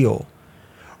seal.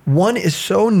 One is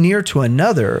so near to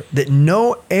another that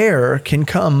no air can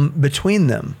come between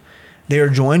them. They are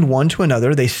joined one to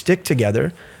another. They stick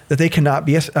together that they cannot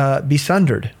be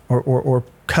sundered or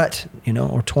cut,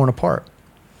 or torn apart.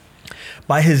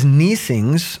 By his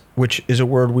neesings, which is a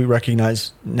word we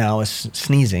recognize now as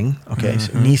sneezing. Okay,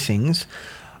 so neesings,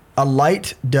 a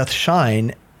light doth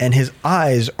shine, and his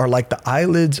eyes are like the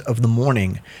eyelids of the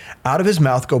morning. Out of his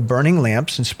mouth go burning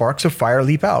lamps, and sparks of fire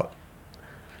leap out.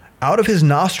 Out of his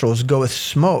nostrils goeth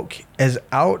smoke, as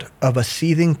out of a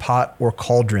seething pot or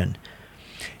cauldron.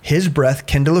 His breath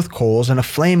kindleth coals, and a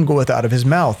flame goeth out of his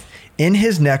mouth. In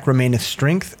his neck remaineth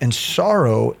strength, and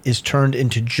sorrow is turned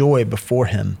into joy before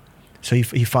him. So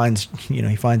he finds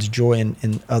joy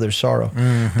in other sorrow.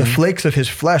 Mm-hmm. The flakes of his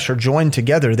flesh are joined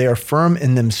together; they are firm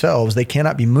in themselves; they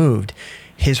cannot be moved.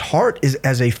 His heart is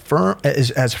as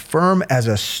firm as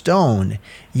a stone,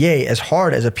 yea, as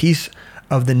hard as a piece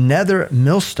of the nether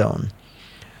millstone.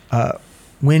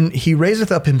 When he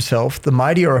raiseth up himself, the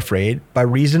mighty are afraid. By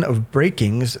reason of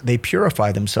breakings, they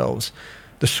purify themselves.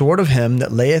 The sword of him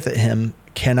that layeth at him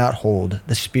cannot hold.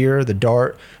 The spear, the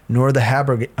dart, nor the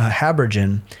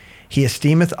habergeon. He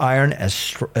esteemeth iron as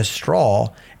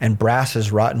straw, and brass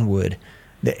as rotten wood.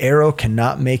 The arrow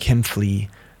cannot make him flee.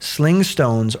 Sling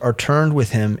stones are turned with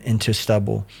him into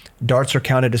stubble. Darts are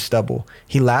counted as stubble.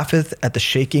 He laugheth at the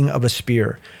shaking of a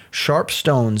spear. Sharp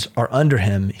stones are under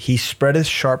him. He spreadeth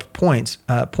sharp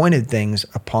pointed things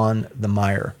upon the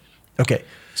mire. Okay,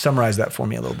 summarize that for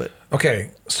me a little bit.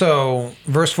 Okay, so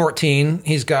verse 14,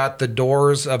 he's got the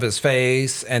doors of his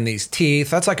face and these teeth.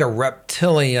 That's like a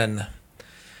reptilian.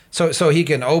 So he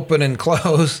can open and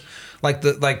close, like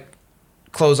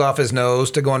close off his nose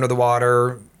to go under the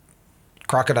water.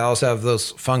 Crocodiles have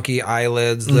those funky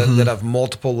eyelids that have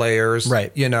multiple layers,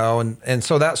 right? And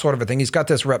so that sort of a thing. He's got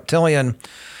this reptilian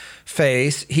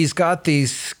face. He's got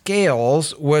these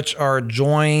scales which are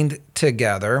joined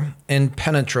together,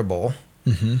 impenetrable.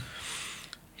 Mm-hmm.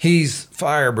 He's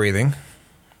fire breathing,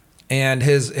 and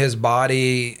his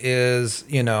body is,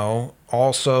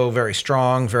 also very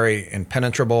strong, very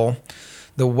impenetrable.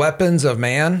 The weapons of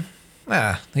man,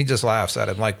 he just laughs at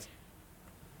him like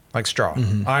straw.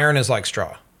 Mm-hmm. Iron is like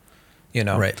straw,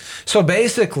 Right. So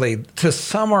basically, to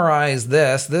summarize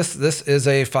this is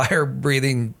a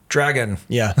fire-breathing dragon.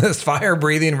 Yeah. This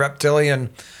fire-breathing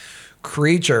reptilian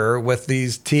creature with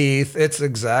these teeth. It's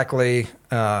exactly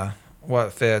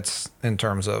what fits in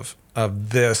terms of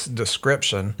this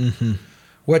description,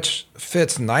 which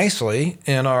fits nicely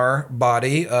in our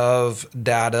body of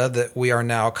data that we are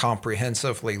now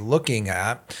comprehensively looking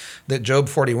at, that Job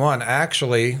 41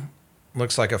 actually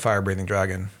looks like a fire-breathing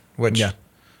dragon, which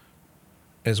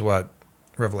is what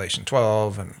Revelation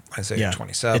 12 and Isaiah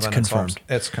 27. It's confirmed.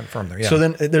 It's confirmed there, yeah. So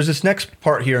then there's this next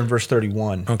part here in verse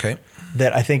 31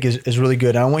 that I think is really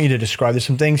good. I want you to describe. There's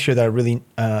some things here that I really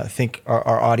think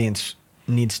our audience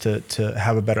needs to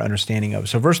have a better understanding of.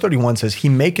 So verse 31 says, he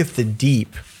maketh the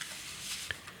deep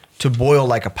to boil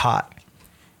like a pot.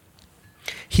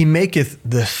 He maketh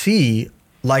the sea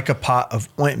like a pot of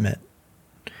ointment.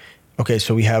 Okay,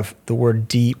 so we have the word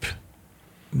deep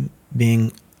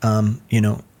being,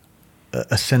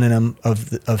 a synonym of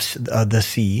the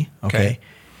sea. Okay.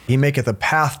 He maketh a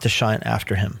path to shine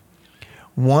after him.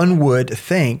 One would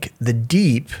think the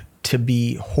deep to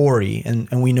be hoary,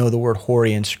 and we know the word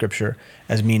hoary in Scripture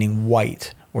as meaning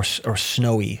white or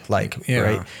snowy,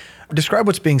 right? Describe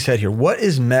what's being said here. What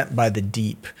is meant by the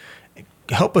deep?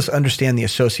 Help us understand the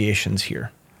associations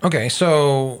here. Okay,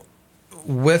 so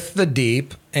with the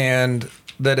deep, and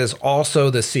that is also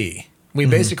the sea, we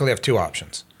basically have two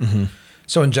options. Mm-hmm.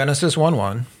 So in Genesis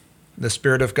 1:1, the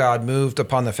Spirit of God moved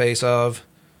upon the face of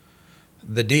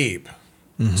the deep.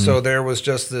 Mm-hmm. So there was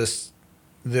just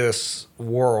this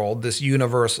world, this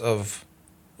universe of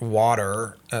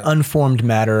water. Unformed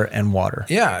matter and water.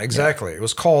 Yeah, exactly. Yeah. It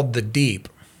was called the deep.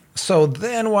 So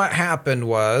then what happened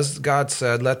was God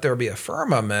said, let there be a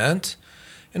firmament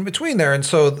in between there. And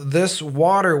so this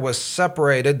water was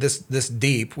separated, this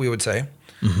deep, we would say,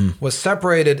 was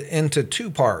separated into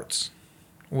two parts,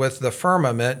 with the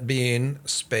firmament being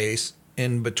space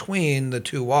in between the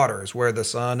two waters where the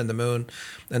sun and the moon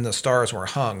and the stars were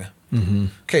hung. Mm-hmm.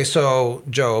 Okay, so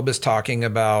Job is talking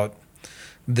about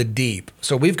the deep.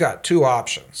 So we've got two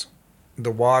options, the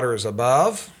waters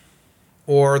above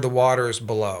or the waters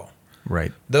below.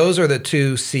 Right. Those are the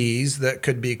two seas that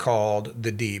could be called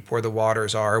the deep, where the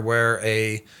waters are, where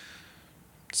a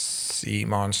sea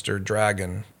monster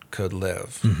dragon could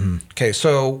live. Mm-hmm. Okay,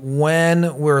 so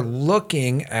when we're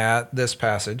looking at this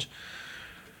passage,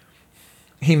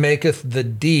 he maketh the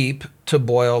deep to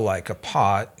boil like a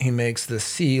pot. He makes the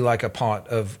sea like a pot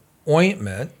of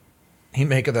ointment. He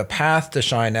maketh a path to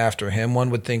shine after him. One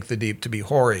would think the deep to be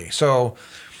hoary. So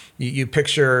you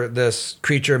picture this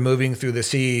creature moving through the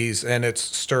seas, and it's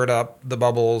stirred up the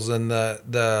bubbles and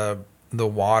the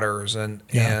waters,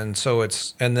 and so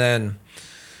then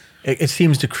it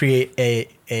seems to create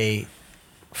a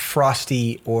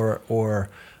frosty or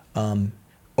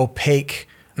opaque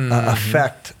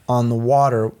effect on the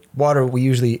water water we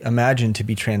usually imagine to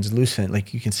be translucent,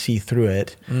 like you can see through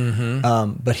it.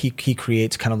 But he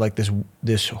creates kind of like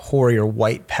this hoary or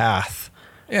white path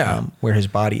where his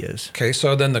body is. Okay,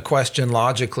 so then the question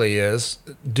logically is,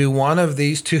 do one of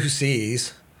these two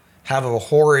seas have a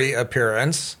hoary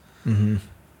appearance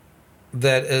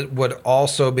that it would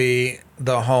also be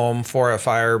the home for a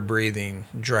fire-breathing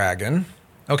dragon?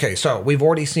 Okay, so we've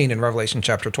already seen in Revelation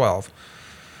chapter 12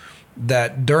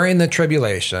 that during the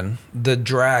tribulation, the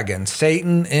dragon,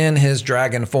 Satan in his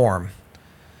dragon form,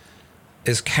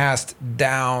 is cast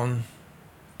down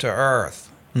to earth.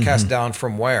 Cast down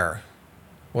from where?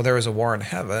 Well, there is a war in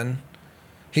heaven.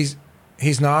 He's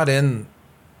not on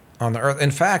the earth.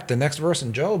 In fact, the next verse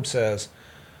in Job says,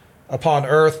 upon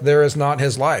earth there is not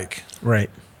his like. Right.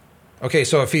 Okay,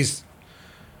 so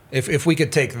if we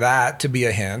could take that to be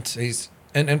a hint,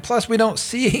 and plus we don't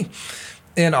see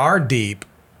in our deep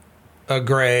a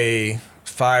gray,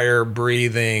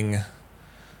 fire-breathing,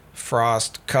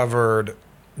 frost-covered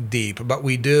deep, but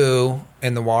we do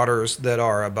in the waters that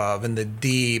are above, in the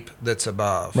deep that's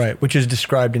above. Right, which is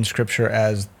described in Scripture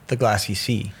as the glassy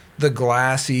sea. The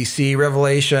glassy sea.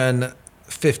 Revelation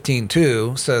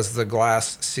 15:2 says the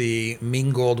glass sea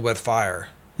mingled with fire.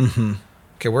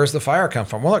 Okay, where's the fire come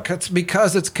from? Well, it's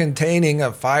because it's containing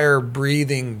a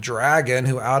fire-breathing dragon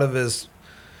who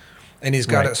and he's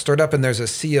got it stirred up, and there's a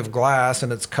sea of glass,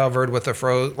 and it's covered with a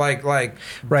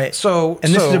right. So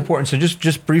this is important. So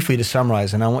just briefly to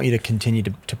summarize, and I want you to continue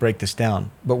to break this down.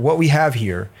 But what we have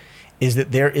here is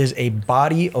that there is a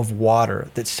body of water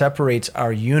that separates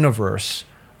our universe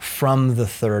from the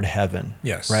third heaven.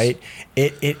 Yes. Right.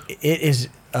 It is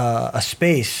a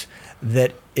space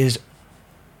that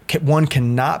one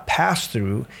cannot pass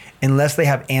through unless they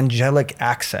have angelic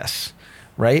access.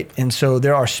 Right? And so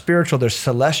there's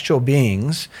celestial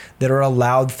beings that are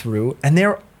allowed through, and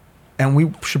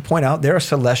we should point out there are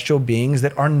celestial beings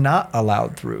that are not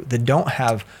allowed through, that don't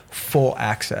have full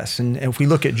access. And if we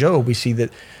look at Job, we see that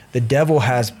the devil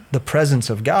has the presence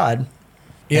of God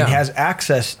and has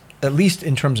access, at least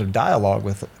in terms of dialogue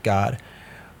with God.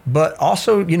 But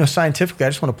also, scientifically, I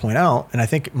just want to point out, and I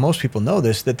think most people know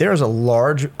this, that there is a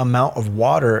large amount of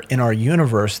water in our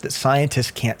universe that scientists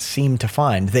can't seem to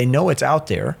find. They know it's out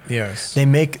there. Yes. They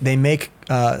make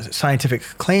scientific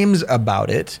claims about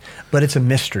it, but it's a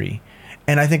mystery.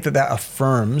 And I think that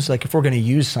affirms, like if we're going to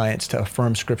use science to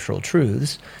affirm scriptural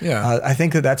truths, I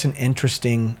think that's an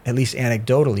interesting, at least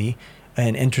anecdotally,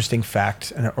 an interesting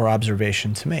fact or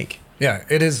observation to make. Yeah,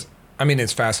 it is. I mean,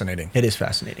 it's fascinating. It is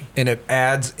fascinating. And it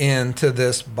adds into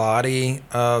this body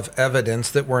of evidence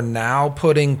that we're now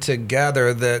putting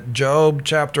together, that Job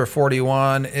chapter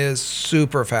 41 is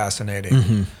super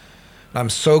fascinating.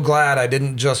 I'm so glad I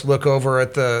didn't just look over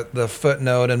at the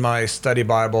footnote in my study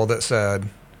Bible that said,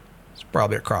 it's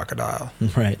probably a crocodile.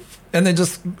 Right. And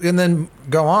then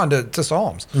go on to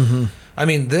Psalms. I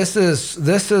mean, this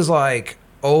is like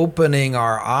opening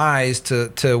our eyes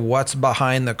to what's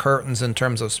behind the curtains in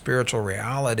terms of spiritual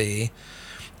reality,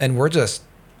 and we're just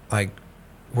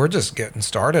getting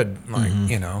started.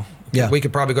 We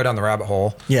could probably go down the rabbit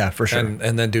hole, for sure,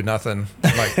 and then do nothing.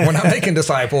 Like, we're not making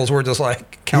disciples, we're just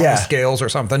like counting scales or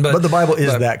something. But the Bible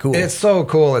is that cool. It's so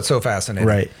cool. It's so fascinating.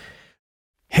 Right.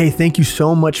 Hey, thank you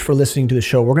so much for listening to the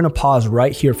show. We're going to pause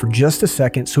right here for just a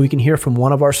second so we can hear from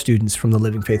one of our students from the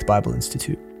Living Faith Bible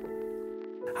Institute.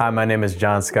 Hi, my name is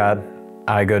John Scott.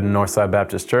 I go to Northside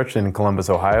Baptist Church in Columbus,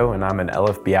 Ohio, and I'm an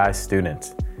LFBI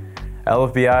student.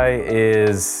 LFBI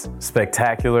is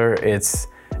spectacular. It's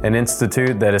an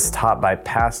institute that is taught by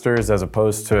pastors as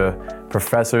opposed to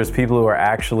professors, people who are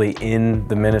actually in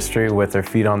the ministry with their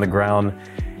feet on the ground,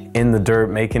 in the dirt,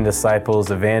 making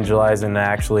disciples, evangelizing, and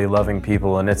actually loving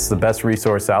people. And it's the best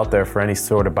resource out there for any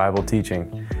sort of Bible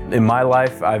teaching. In my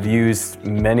life, I've used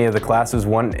many of the classes.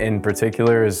 One in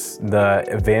particular is the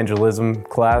evangelism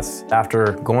class.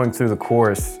 After going through the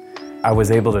course, I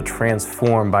was able to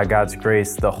transform, by God's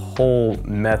grace, the whole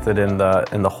method and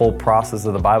the whole process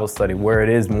of the Bible study, where it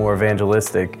is more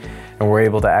evangelistic, and we're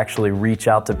able to actually reach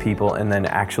out to people and then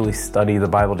actually study the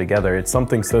Bible together. It's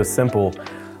something so simple,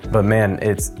 but man,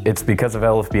 it's because of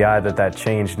LFBI that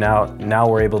changed. Now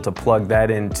we're able to plug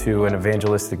that into an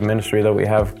evangelistic ministry that we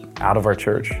have out of our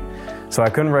church. So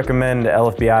I couldn't recommend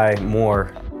LFBI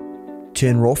more. To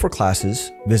enroll for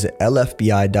classes, visit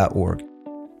lfbi.org.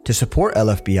 To support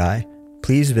LFBI,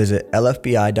 please visit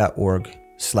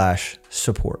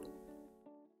lfbi.org/support.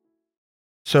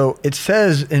 So it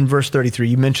says in verse 33,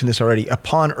 you mentioned this already,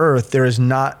 upon earth there is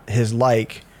not his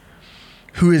like,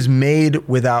 who is made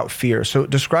without fear. So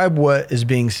describe what is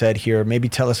being said here. Maybe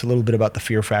tell us a little bit about the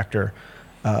fear factor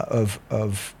of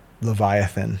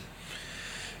Leviathan.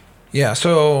 Yeah.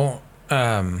 So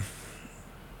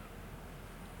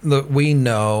we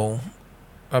know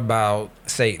about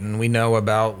Satan. We know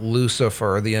about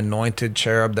Lucifer, the anointed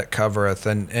cherub that covereth,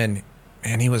 and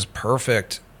he was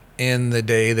perfect in the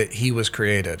day that he was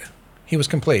created. He was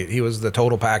complete. He was the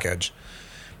total package.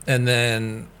 And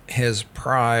then his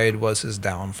pride was his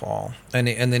downfall. And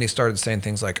then he started saying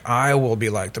things like, I will be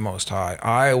like the Most High.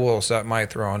 I will set my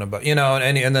throne above,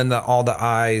 and then all the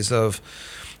eyes of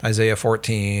Isaiah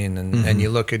 14 and you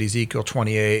look at Ezekiel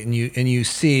 28 and you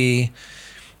see,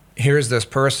 here's this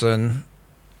person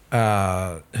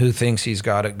who thinks he's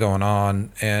got it going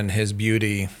on, and his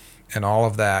beauty and all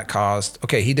of that caused,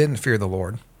 he didn't fear the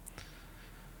Lord.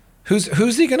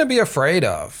 Who's he going to be afraid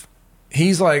of?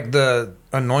 He's like the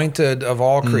anointed of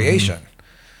all creation.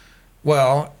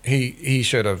 Well, he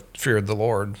should have feared the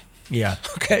Lord. Yeah.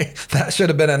 Okay. That should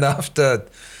have been enough to,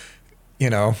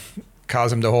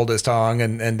 cause him to hold his tongue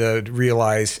and to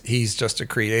realize he's just a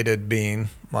created being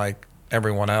like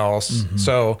everyone else.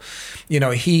 So,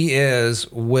 he is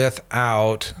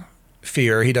without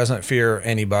fear. He doesn't fear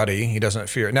anybody. He doesn't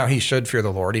fear. Now, he should fear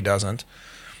the Lord. He doesn't.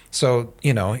 So,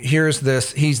 here's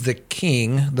this. He's the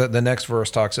king. The next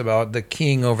verse talks about the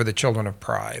king over the children of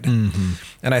pride.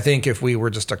 And I think if we were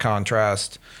just to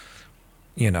contrast,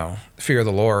 fear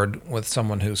the Lord with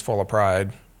someone who's full of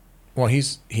pride, well,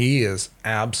 he is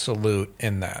absolute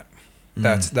in that.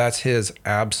 That's his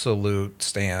absolute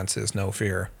stance, is no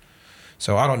fear.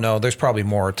 So I don't know. There's probably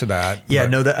more to that. Yeah,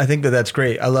 I think that's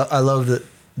great. I love that.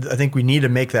 I think we need to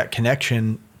make that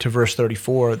connection to verse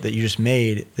 34 that you just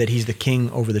made, that he's the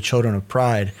king over the children of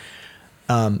pride.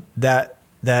 That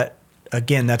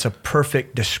again, that's a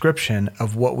perfect description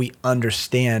of what we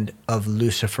understand of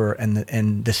Lucifer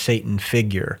and the Satan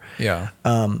figure. Yeah.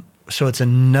 So it's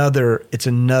another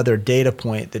data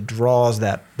point that draws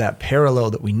that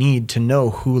parallel that we need to know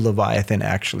who Leviathan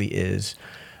actually is.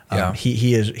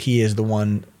 He is the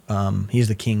one. He's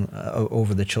the king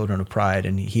over the children of pride,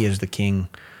 and he is the king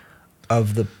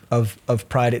of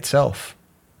pride itself.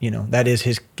 That is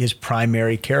his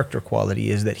primary character quality,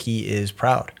 is that he is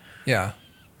proud. Yeah.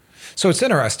 So it's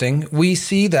interesting. We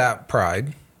see that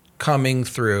pride coming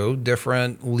through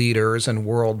different leaders and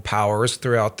world powers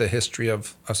throughout the history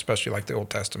of, especially like the Old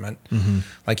Testament.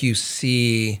 Like you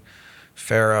see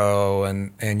Pharaoh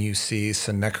and you see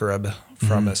Sennacherib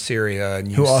from Assyria,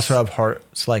 and who also have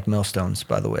hearts like millstones,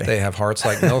 by the way. They have hearts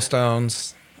like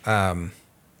millstones.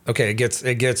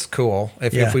 It gets cool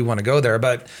if we want to go there,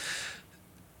 but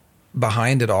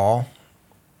behind it all,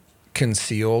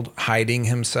 concealed, hiding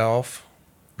himself,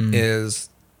 is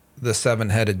the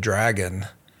seven-headed dragon,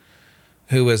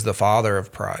 who is the father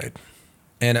of pride.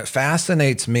 And it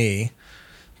fascinates me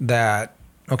that,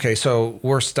 so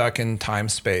we're stuck in time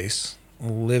space,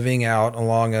 living out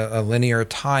along a linear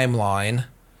timeline,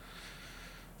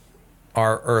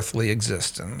 our earthly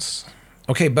existence.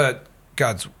 But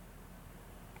God's,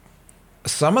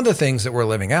 some of the things that we're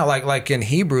living out, like in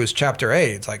Hebrews chapter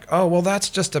 8, it's like, that's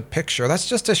just a picture. That's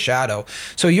just a shadow.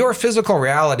 So your physical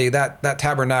reality, that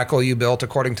tabernacle you built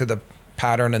according to the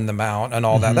pattern in the mount and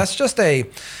all that, that's just a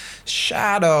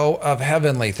shadow of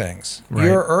heavenly things. Right.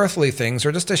 Your earthly things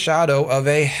are just a shadow of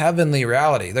a heavenly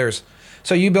reality.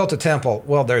 So you built a temple.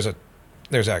 Well, there's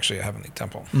actually a heavenly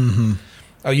temple.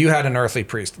 Oh, you had an earthly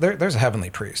priest. There's a heavenly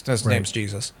priest. His name's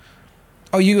Jesus.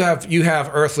 Oh, you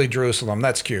have earthly Jerusalem.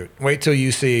 That's cute. Wait till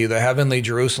you see the heavenly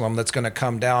Jerusalem that's going to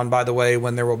come down, by the way,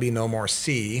 when there will be no more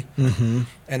sea.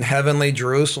 And heavenly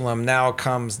Jerusalem now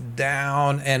comes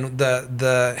down, and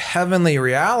the heavenly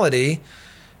reality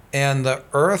and the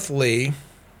earthly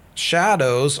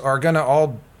shadows are going to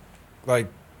all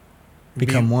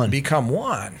become one. Become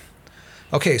one.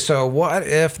 Okay, so what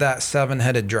if that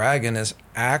seven-headed dragon is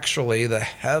actually the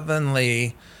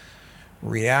heavenly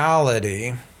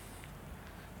reality,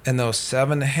 and those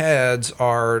seven heads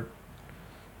are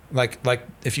like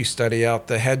if you study out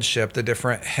the headship, the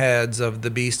different heads of the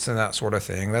beasts and that sort of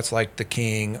thing, that's like the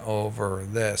king over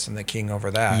this and the king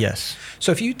over that. Yes.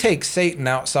 So if you take Satan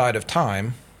outside of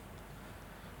time,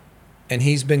 and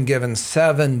he's been given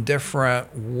 7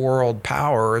 different world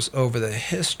powers over the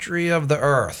history of the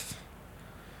earth.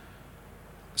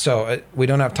 So we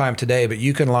don't have time today, but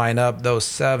you can line up those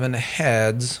 7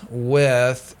 heads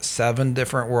with 7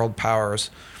 different world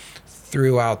powers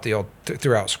throughout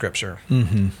Scripture.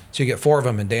 So you get 4 of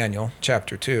them in Daniel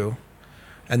chapter 2,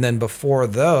 and then before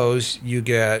those you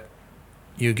get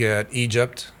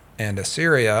Egypt and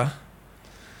Assyria.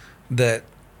 That,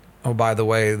 by the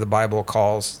way, the Bible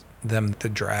calls them the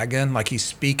dragon. Like he's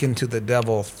speaking to the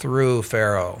devil through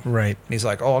Pharaoh. Right. And he's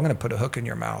like, I'm going to put a hook in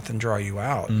your mouth and draw you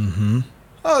out.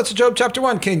 Oh, it's Job chapter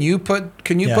 1. Can you put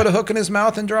a hook in his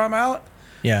mouth and draw him out?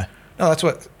 Yeah. No, that's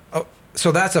what. Oh,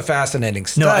 so that's a fascinating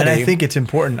study. No, and I think it's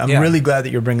important. I'm really glad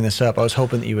that you're bringing this up. I was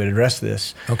hoping that you would address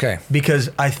this. Okay. Because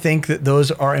I think that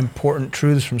those are important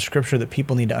truths from Scripture that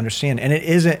people need to understand. And it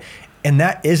isn't, and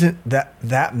that isn't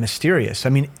that mysterious. I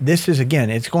mean, this is, again,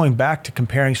 it's going back to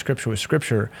comparing Scripture with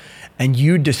Scripture, and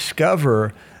you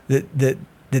discover that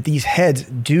these heads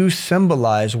do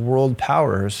symbolize world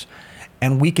powers,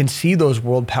 and we can see those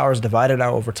world powers divided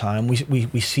out over time.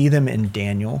 We see them in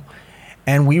Daniel,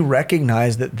 and we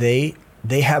recognize that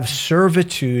they have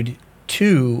servitude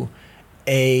to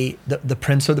the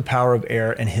prince of the power of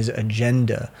air and his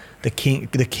agenda, the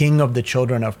king of the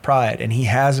children of pride, and he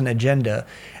has an agenda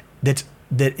that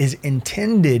is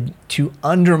intended to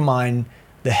undermine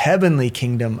the heavenly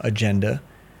kingdom agenda.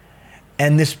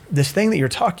 And this thing that you're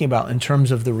talking about in terms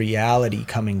of the reality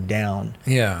coming down,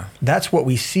 that's what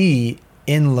we see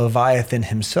in Leviathan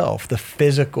himself, the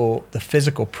physical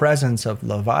presence of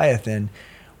Leviathan.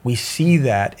 We see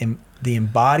that in the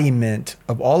embodiment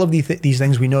of all of these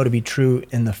things we know to be true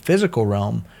in the physical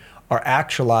realm are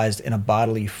actualized in a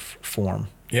bodily form.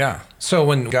 Yeah. So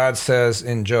when God says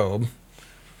in Job,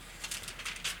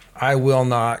 I will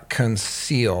not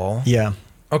conceal. Yeah.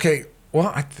 Okay.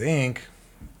 Well, I think,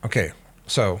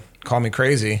 so call me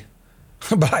crazy,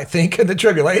 but I think in the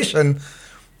tribulation,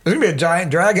 there's going to be a giant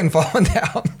dragon falling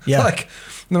down. Yeah.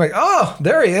 They're like, oh,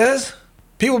 there he is.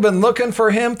 People have been looking for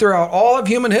him throughout all of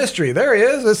human history. There he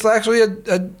is. It's actually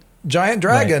a giant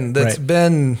dragon that's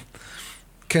been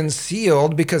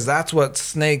concealed because that's what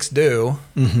snakes do.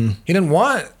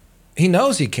 Mm-hmm. He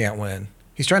knows he can't win.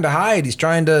 He's trying to hide. He's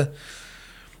trying to,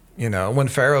 when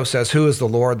Pharaoh says, who is the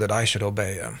Lord that I should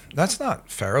obey him? That's not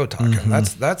Pharaoh talking.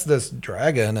 Mm-hmm. That's this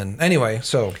dragon. And anyway,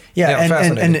 so and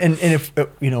if,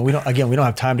 we don't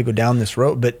have time to go down this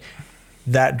road, but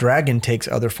that dragon takes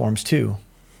other forms too.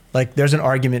 Like there's an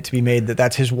argument to be made that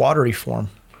that's his watery form.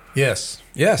 Yes.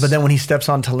 But then when he steps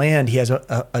onto land, he has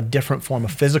a different form, a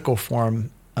physical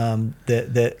form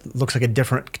that looks like a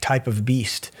different type of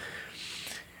beast.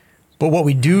 But what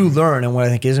we do learn, and what I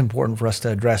think is important for us to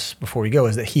address before we go,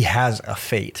 is that he has a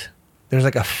fate. There's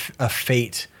like a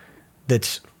fate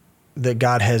that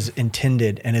God has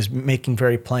intended and is making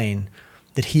very plain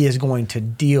that he is going to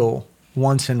deal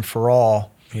once and for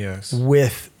all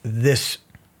with this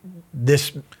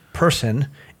person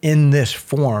in this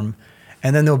form,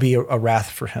 and then there'll be a wrath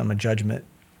for him, a judgment,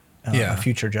 a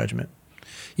future judgment.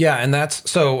 Yeah, and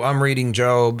so I'm reading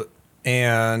Job,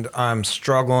 and I'm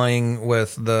struggling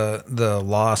with the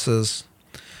losses.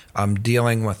 I'm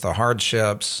dealing with the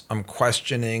hardships. I'm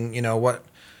questioning,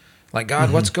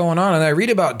 God, what's going on? And I read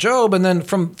about Job, and then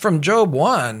from Job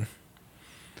 1,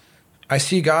 I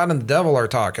see God and the devil are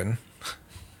talking,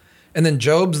 and then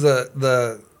Job's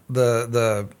the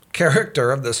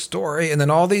character of the story, and then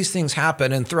all these things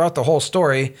happen, and throughout the whole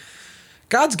story,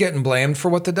 God's getting blamed for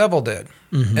what the devil did.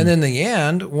 Mm-hmm. And in the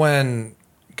end, when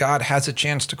God has a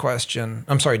chance to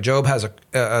Job has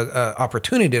a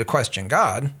opportunity to question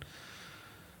God,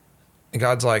 and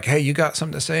God's like, hey, you got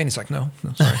something to say? And he's like, no,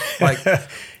 sorry.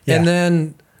 And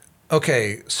then,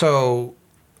 so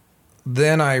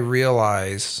then I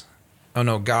realize, oh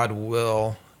no, God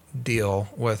will deal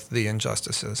with the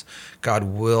injustices. God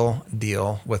will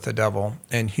deal with the devil.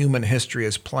 And human history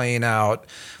is playing out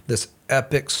this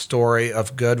epic story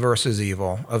of good versus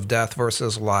evil, of death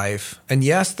versus life. And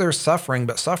yes, there's suffering,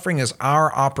 but suffering is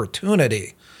our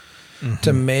opportunity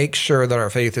to make sure that our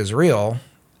faith is real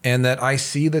and that I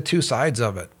see the two sides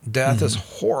of it. Death is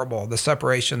horrible, the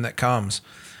separation that comes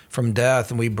from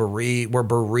death, and we're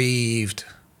bereaved.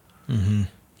 Mm-hmm.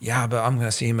 Yeah, but I'm going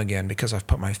to see him again because I've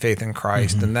put my faith in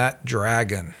Christ. Mm-hmm. And that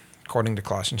dragon, according to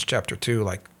Colossians chapter 2,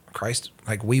 Christ,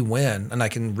 we win. And I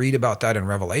can read about that in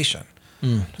Revelation.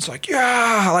 Mm. It's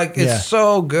it's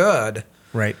so good.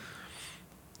 Right.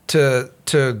 To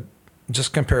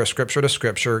just compare scripture to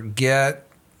scripture, get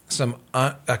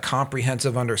a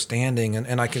comprehensive understanding,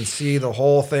 and I can see the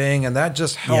whole thing, and that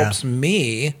just helps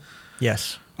me.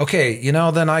 Yes. Okay,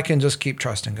 then I can just keep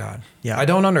trusting God. Yeah. I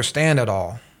don't understand it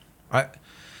all.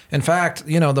 In fact,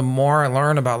 the more I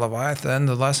learn about Leviathan,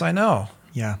 the less I know.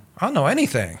 Yeah. I don't know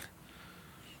anything.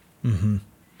 Mm-hmm.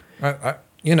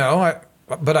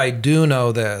 But I do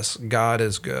know this. God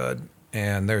is good,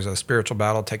 and there's a spiritual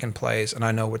battle taking place, and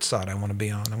I know which side I want to be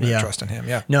on. I'm going to trust in him.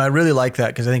 Yeah. No, I really like that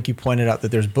because I think you pointed out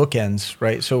that there's bookends,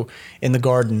 right? So in the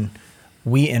garden,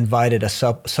 we invited a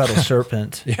subtle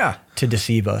serpent to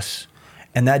deceive us.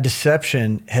 And that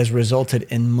deception has resulted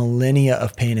in millennia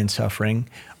of pain and suffering.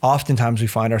 Oftentimes we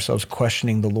find ourselves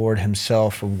questioning the Lord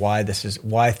himself for why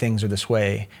things are this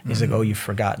way. And he's like, oh, you've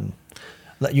forgotten.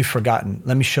 you've forgotten.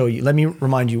 Let me show you. Let me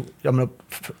remind you.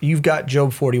 You've got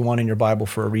Job 41 in your Bible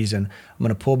for a reason. I'm going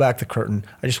to pull back the curtain.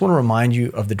 I just want to remind you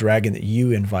of the dragon that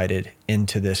you invited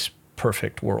into this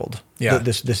perfect world. Yeah.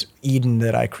 This Eden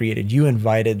that I created. You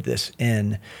invited this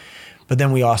in. But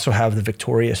then we also have the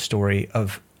victorious story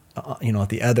of, at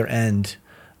the other end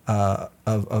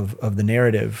of the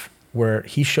narrative, where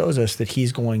he shows us that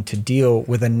he's going to deal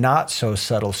with a not so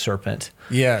subtle serpent.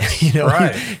 Yes.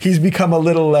 Right. He's become a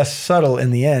little less subtle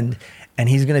in the end, and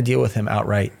he's going to deal with him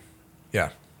outright. Yeah.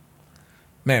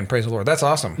 Man, praise the Lord. That's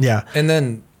awesome. Yeah. And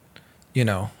then,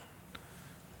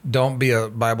 don't be a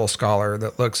Bible scholar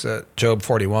that looks at Job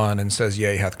 41 and says,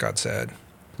 yea, hath God said.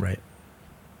 Right.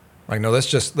 Like, no,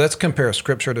 let's compare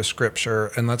scripture to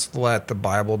scripture, and let's let the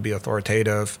Bible be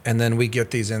authoritative. And then we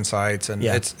get these insights, and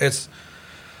it's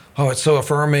so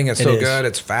affirming. It's so good.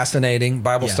 It's fascinating.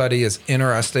 Bible study is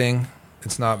interesting.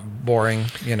 It's not boring,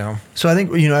 So I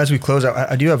think, as we close out,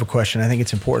 I do have a question. I think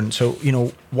it's important. So,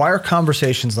 why are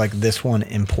conversations like this one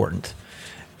important?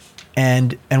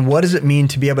 And what does it mean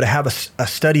to be able to have a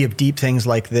study of deep things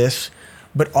like this,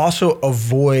 but also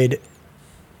avoid,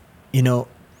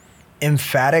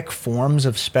 emphatic forms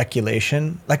of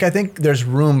speculation? Like, I think there's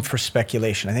room for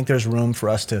speculation. I think there's room for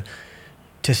us to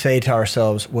say to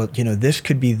ourselves, well, this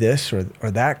could be this or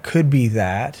that could be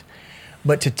that.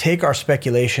 But to take our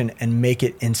speculation and make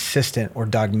it insistent or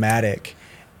dogmatic,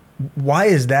 why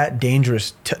is that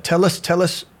dangerous? Tell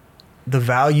us the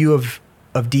value of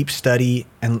deep study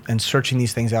and searching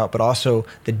these things out, but also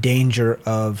the danger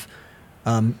of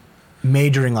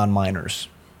majoring on minors.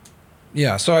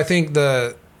 Yeah, so I think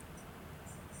the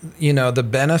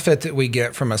benefit that we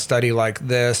get from a study like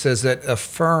this is it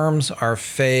affirms our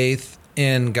faith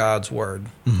in God's word.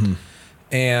 Mm-hmm.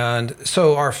 And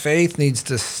so our faith needs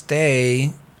to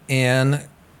stay in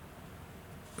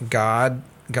God.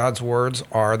 God's words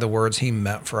are the words he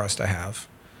meant for us to have.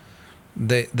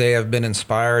 They have been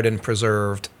inspired and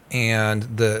preserved, and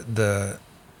the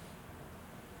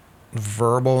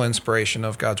verbal inspiration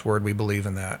of God's word, we believe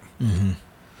in that. Mm-hmm.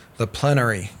 The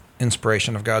plenary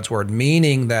inspiration of God's word,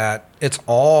 meaning that it's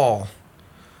all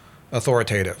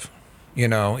authoritative.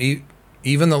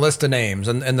 Even the list of names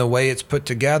and the way it's put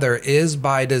together is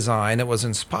by design. It was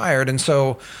inspired. And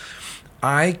so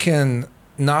I can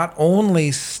not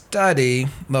only study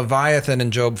Leviathan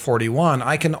and Job 41,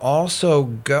 I can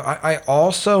also I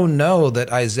also know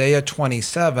that Isaiah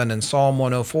 27 and Psalm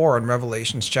 104 and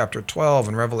Revelations chapter 12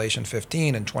 and Revelation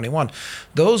 15 and 21,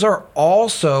 those are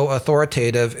also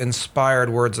authoritative,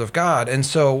 inspired words of God. And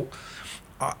so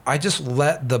I just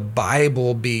let the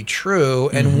Bible be true.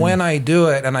 And mm-hmm. when I do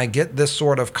it and I get this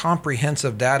sort of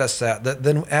comprehensive data set, that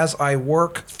then as I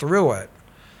work through it,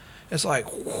 it's like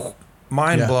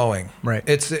mind blowing. Right.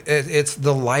 It's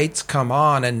the lights come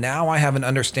on, and now I have an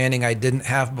understanding I didn't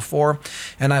have before.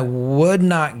 And I would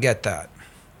not get that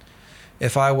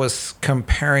if I was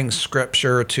comparing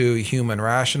scripture to human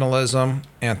rationalism,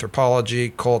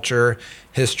 anthropology, culture,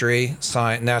 history,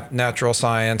 science, natural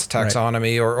science,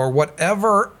 taxonomy, right. or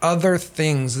whatever other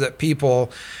things that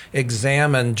people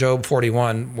examine Job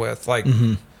 41 with. Like,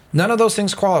 mm-hmm. none of those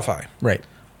things qualify. Right.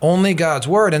 Only God's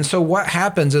word. And so what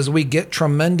happens is we get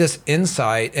tremendous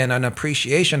insight and an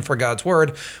appreciation for God's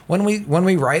word when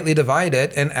we rightly divide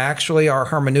it, and actually our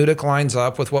hermeneutic lines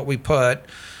up with what we put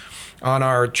on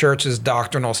our church's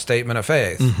doctrinal statement of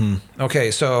faith. Mm-hmm. Okay,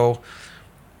 so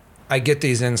I get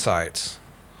these insights.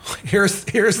 Here's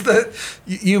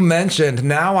you mentioned,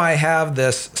 now I have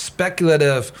this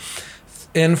speculative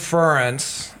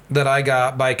inference that I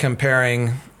got by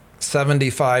comparing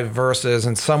 75 verses,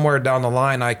 and somewhere down the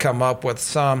line I come up with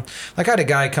some, like I had a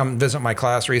guy come visit my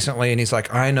class recently, and he's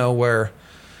like, I know where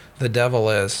the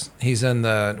devil is. He's in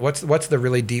the, what's the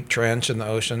really deep trench in the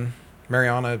ocean?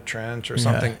 Mariana Trench or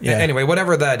something. Yeah. Anyway,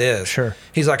 whatever that is. Sure.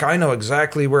 He's like, I know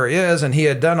exactly where he is. And he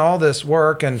had done all this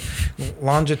work and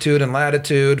longitude and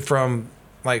latitude from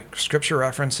like scripture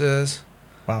references.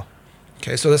 Wow.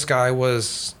 Okay. So this guy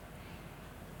was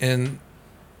in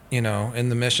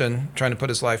the mission, trying to put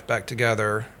his life back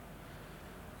together,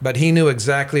 but he knew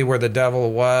exactly where the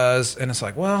devil was. And it's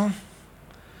like, well,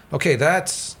 okay,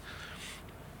 that's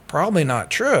probably not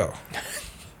true.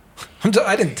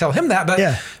 I didn't tell him that, but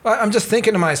yeah. I'm just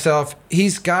thinking to myself,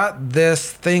 he's got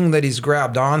this thing that he's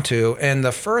grabbed onto. And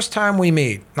the first time we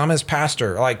meet, I'm his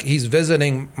pastor, like he's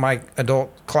visiting my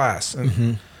adult class. And,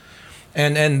 mm-hmm.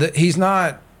 and he's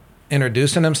not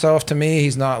introducing himself to me.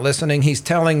 He's not listening. He's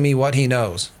telling me what he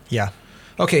knows. Yeah.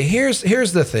 Okay, here's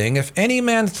the thing. If any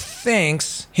man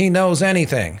thinks he knows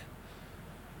anything,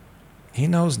 he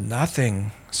knows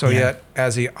nothing. So yet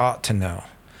as he ought to know.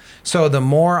 So the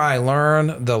more I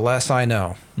learn, the less I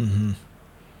know. Mm-hmm.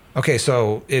 Okay,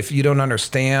 so if you don't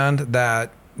understand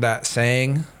that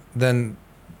saying, then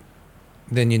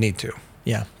you need to.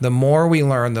 Yeah. The more we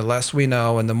learn, the less we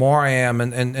know, and the more I am,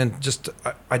 and just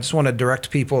I just want to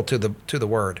direct people to the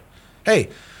word. Hey,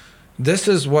 this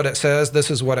is what it says.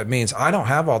 This is what it means. I don't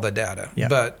have all the data,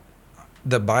 but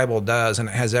the Bible does, and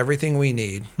it has everything we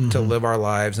need to live our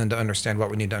lives and to understand what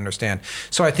we need to understand.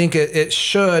 So I think it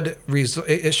should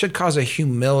cause a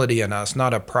humility in us,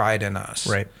 not a pride in us.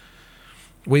 Right.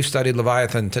 We've studied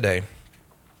Leviathan today.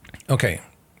 Okay,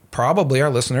 probably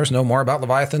our listeners know more about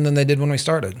Leviathan than they did when we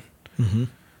started. Mm-hmm.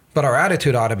 But our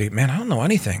attitude ought to be, man, I don't know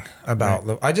anything about.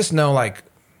 Right. I just know like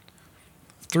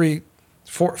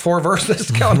 4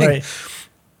 verses counting. Right.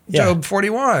 Job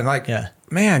 41. Like,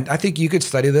 man, I think you could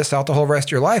study this out the whole rest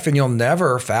of your life and you'll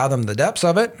never fathom the depths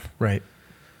of it. Right.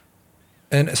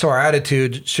 And so our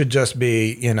attitude should just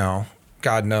be,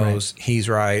 God knows, He's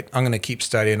right. I'm going to keep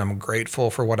studying. I'm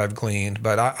grateful for what I've gleaned,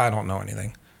 but I don't know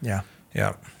anything. Yeah.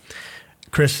 Yeah.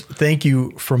 Chris, thank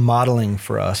you for modeling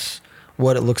for us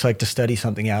what it looks like to study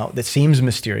something out that seems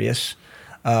mysterious,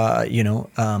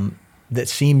 that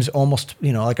seems almost,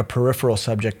 like a peripheral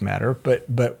subject matter.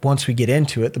 But once we get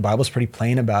into it, the Bible's pretty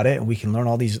plain about it, and we can learn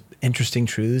all these interesting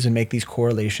truths and make these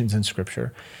correlations in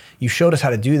Scripture. You showed us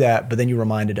how to do that, but then you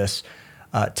reminded us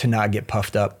to not get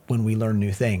puffed up when we learn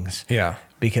new things. Yeah.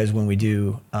 Because when we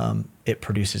do, it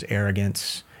produces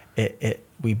arrogance.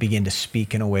 We begin to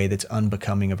speak in a way that's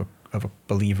unbecoming of a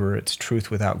believer. It's truth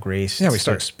without grace. Yeah, we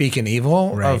start speaking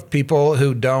evil of people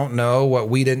who don't know what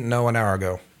we didn't know an hour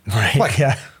ago.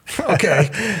 Right.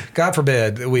 Okay. God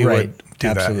forbid we would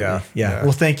do that. Yeah.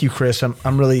 Well, thank you, Chris. I'm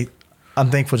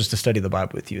thankful just to study the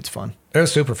Bible with you. It's fun. It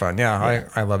was super fun. Yeah.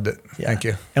 I loved it. Yeah. Thank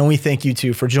you. And we thank you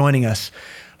too for joining us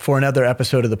for another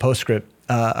episode of the Postscript.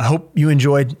 I hope you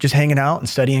enjoyed just hanging out and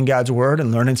studying God's Word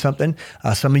and learning something.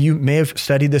 Some of you may have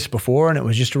studied this before and it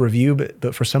was just a review,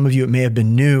 but for some of you it may have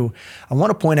been new. I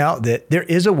want to point out that there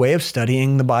is a way of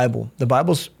studying the Bible. The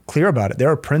Bible's clear about it. There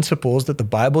are principles that the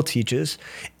Bible teaches,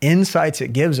 insights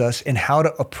it gives us in how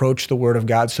to approach the Word of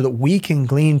God so that we can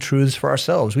glean truths for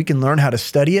ourselves. We can learn how to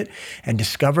study it and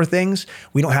discover things.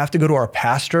 We don't have to go to our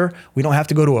pastor. We don't have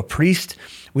to go to a priest.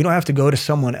 We don't have to go to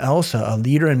someone else, a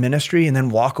leader in ministry, and then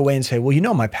walk away and say, well,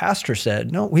 my pastor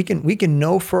said. No, we can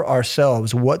know for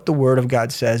ourselves what the Word of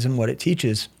God says and what it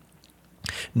teaches.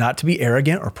 Not to be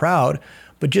arrogant or proud,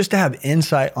 but just to have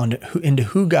insight into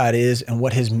who God is and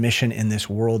what His mission in this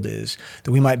world is,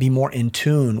 that we might be more in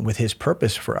tune with His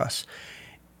purpose for us.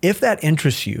 If that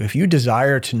interests you, if you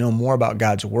desire to know more about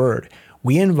God's Word,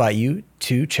 we invite you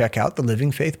to check out the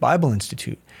Living Faith Bible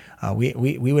Institute.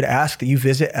 We would ask that you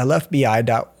visit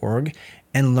lfbi.org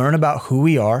and learn about who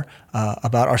we are,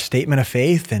 about our statement of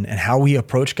faith and how we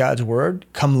approach God's Word.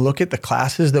 Come look at the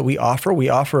classes that we offer. We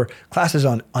offer classes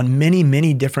on many,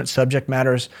 many different subject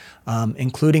matters,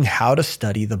 including how to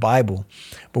study the Bible.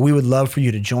 But we would love for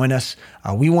you to join us.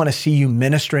 We want to see you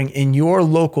ministering in your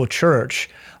local church,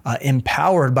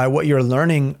 empowered by what you're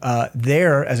learning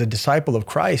there as a disciple of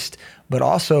Christ, but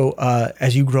also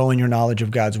as you grow in your knowledge of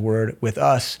God's Word with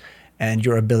us, and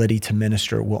your ability to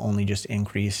minister will only just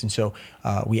increase. And so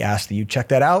we ask that you check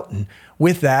that out. And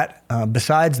with that,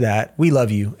 besides that, we love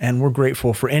you and we're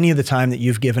grateful for any of the time that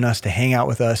you've given us to hang out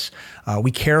with us. We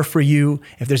care for you.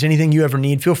 If there's anything you ever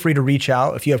need, feel free to reach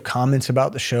out. If you have comments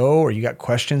about the show or you got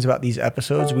questions about these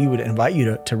episodes, we would invite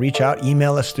you to reach out.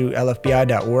 Email us through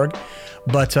lfbi.org.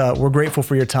 But we're grateful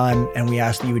for your time, and we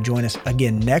ask that you would join us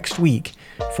again next week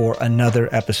for another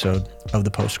episode of the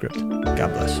Postscript.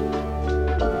 God bless.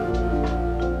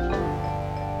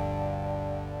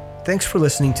 Thanks for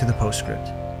listening to the Postscript.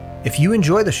 If you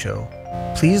enjoy the show,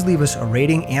 please leave us a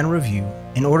rating and review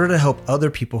in order to help other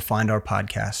people find our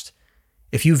podcast.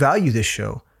 If you value this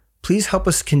show, please help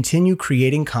us continue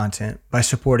creating content by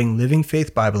supporting Living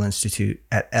Faith Bible Institute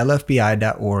at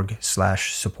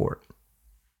lfbi.org/support.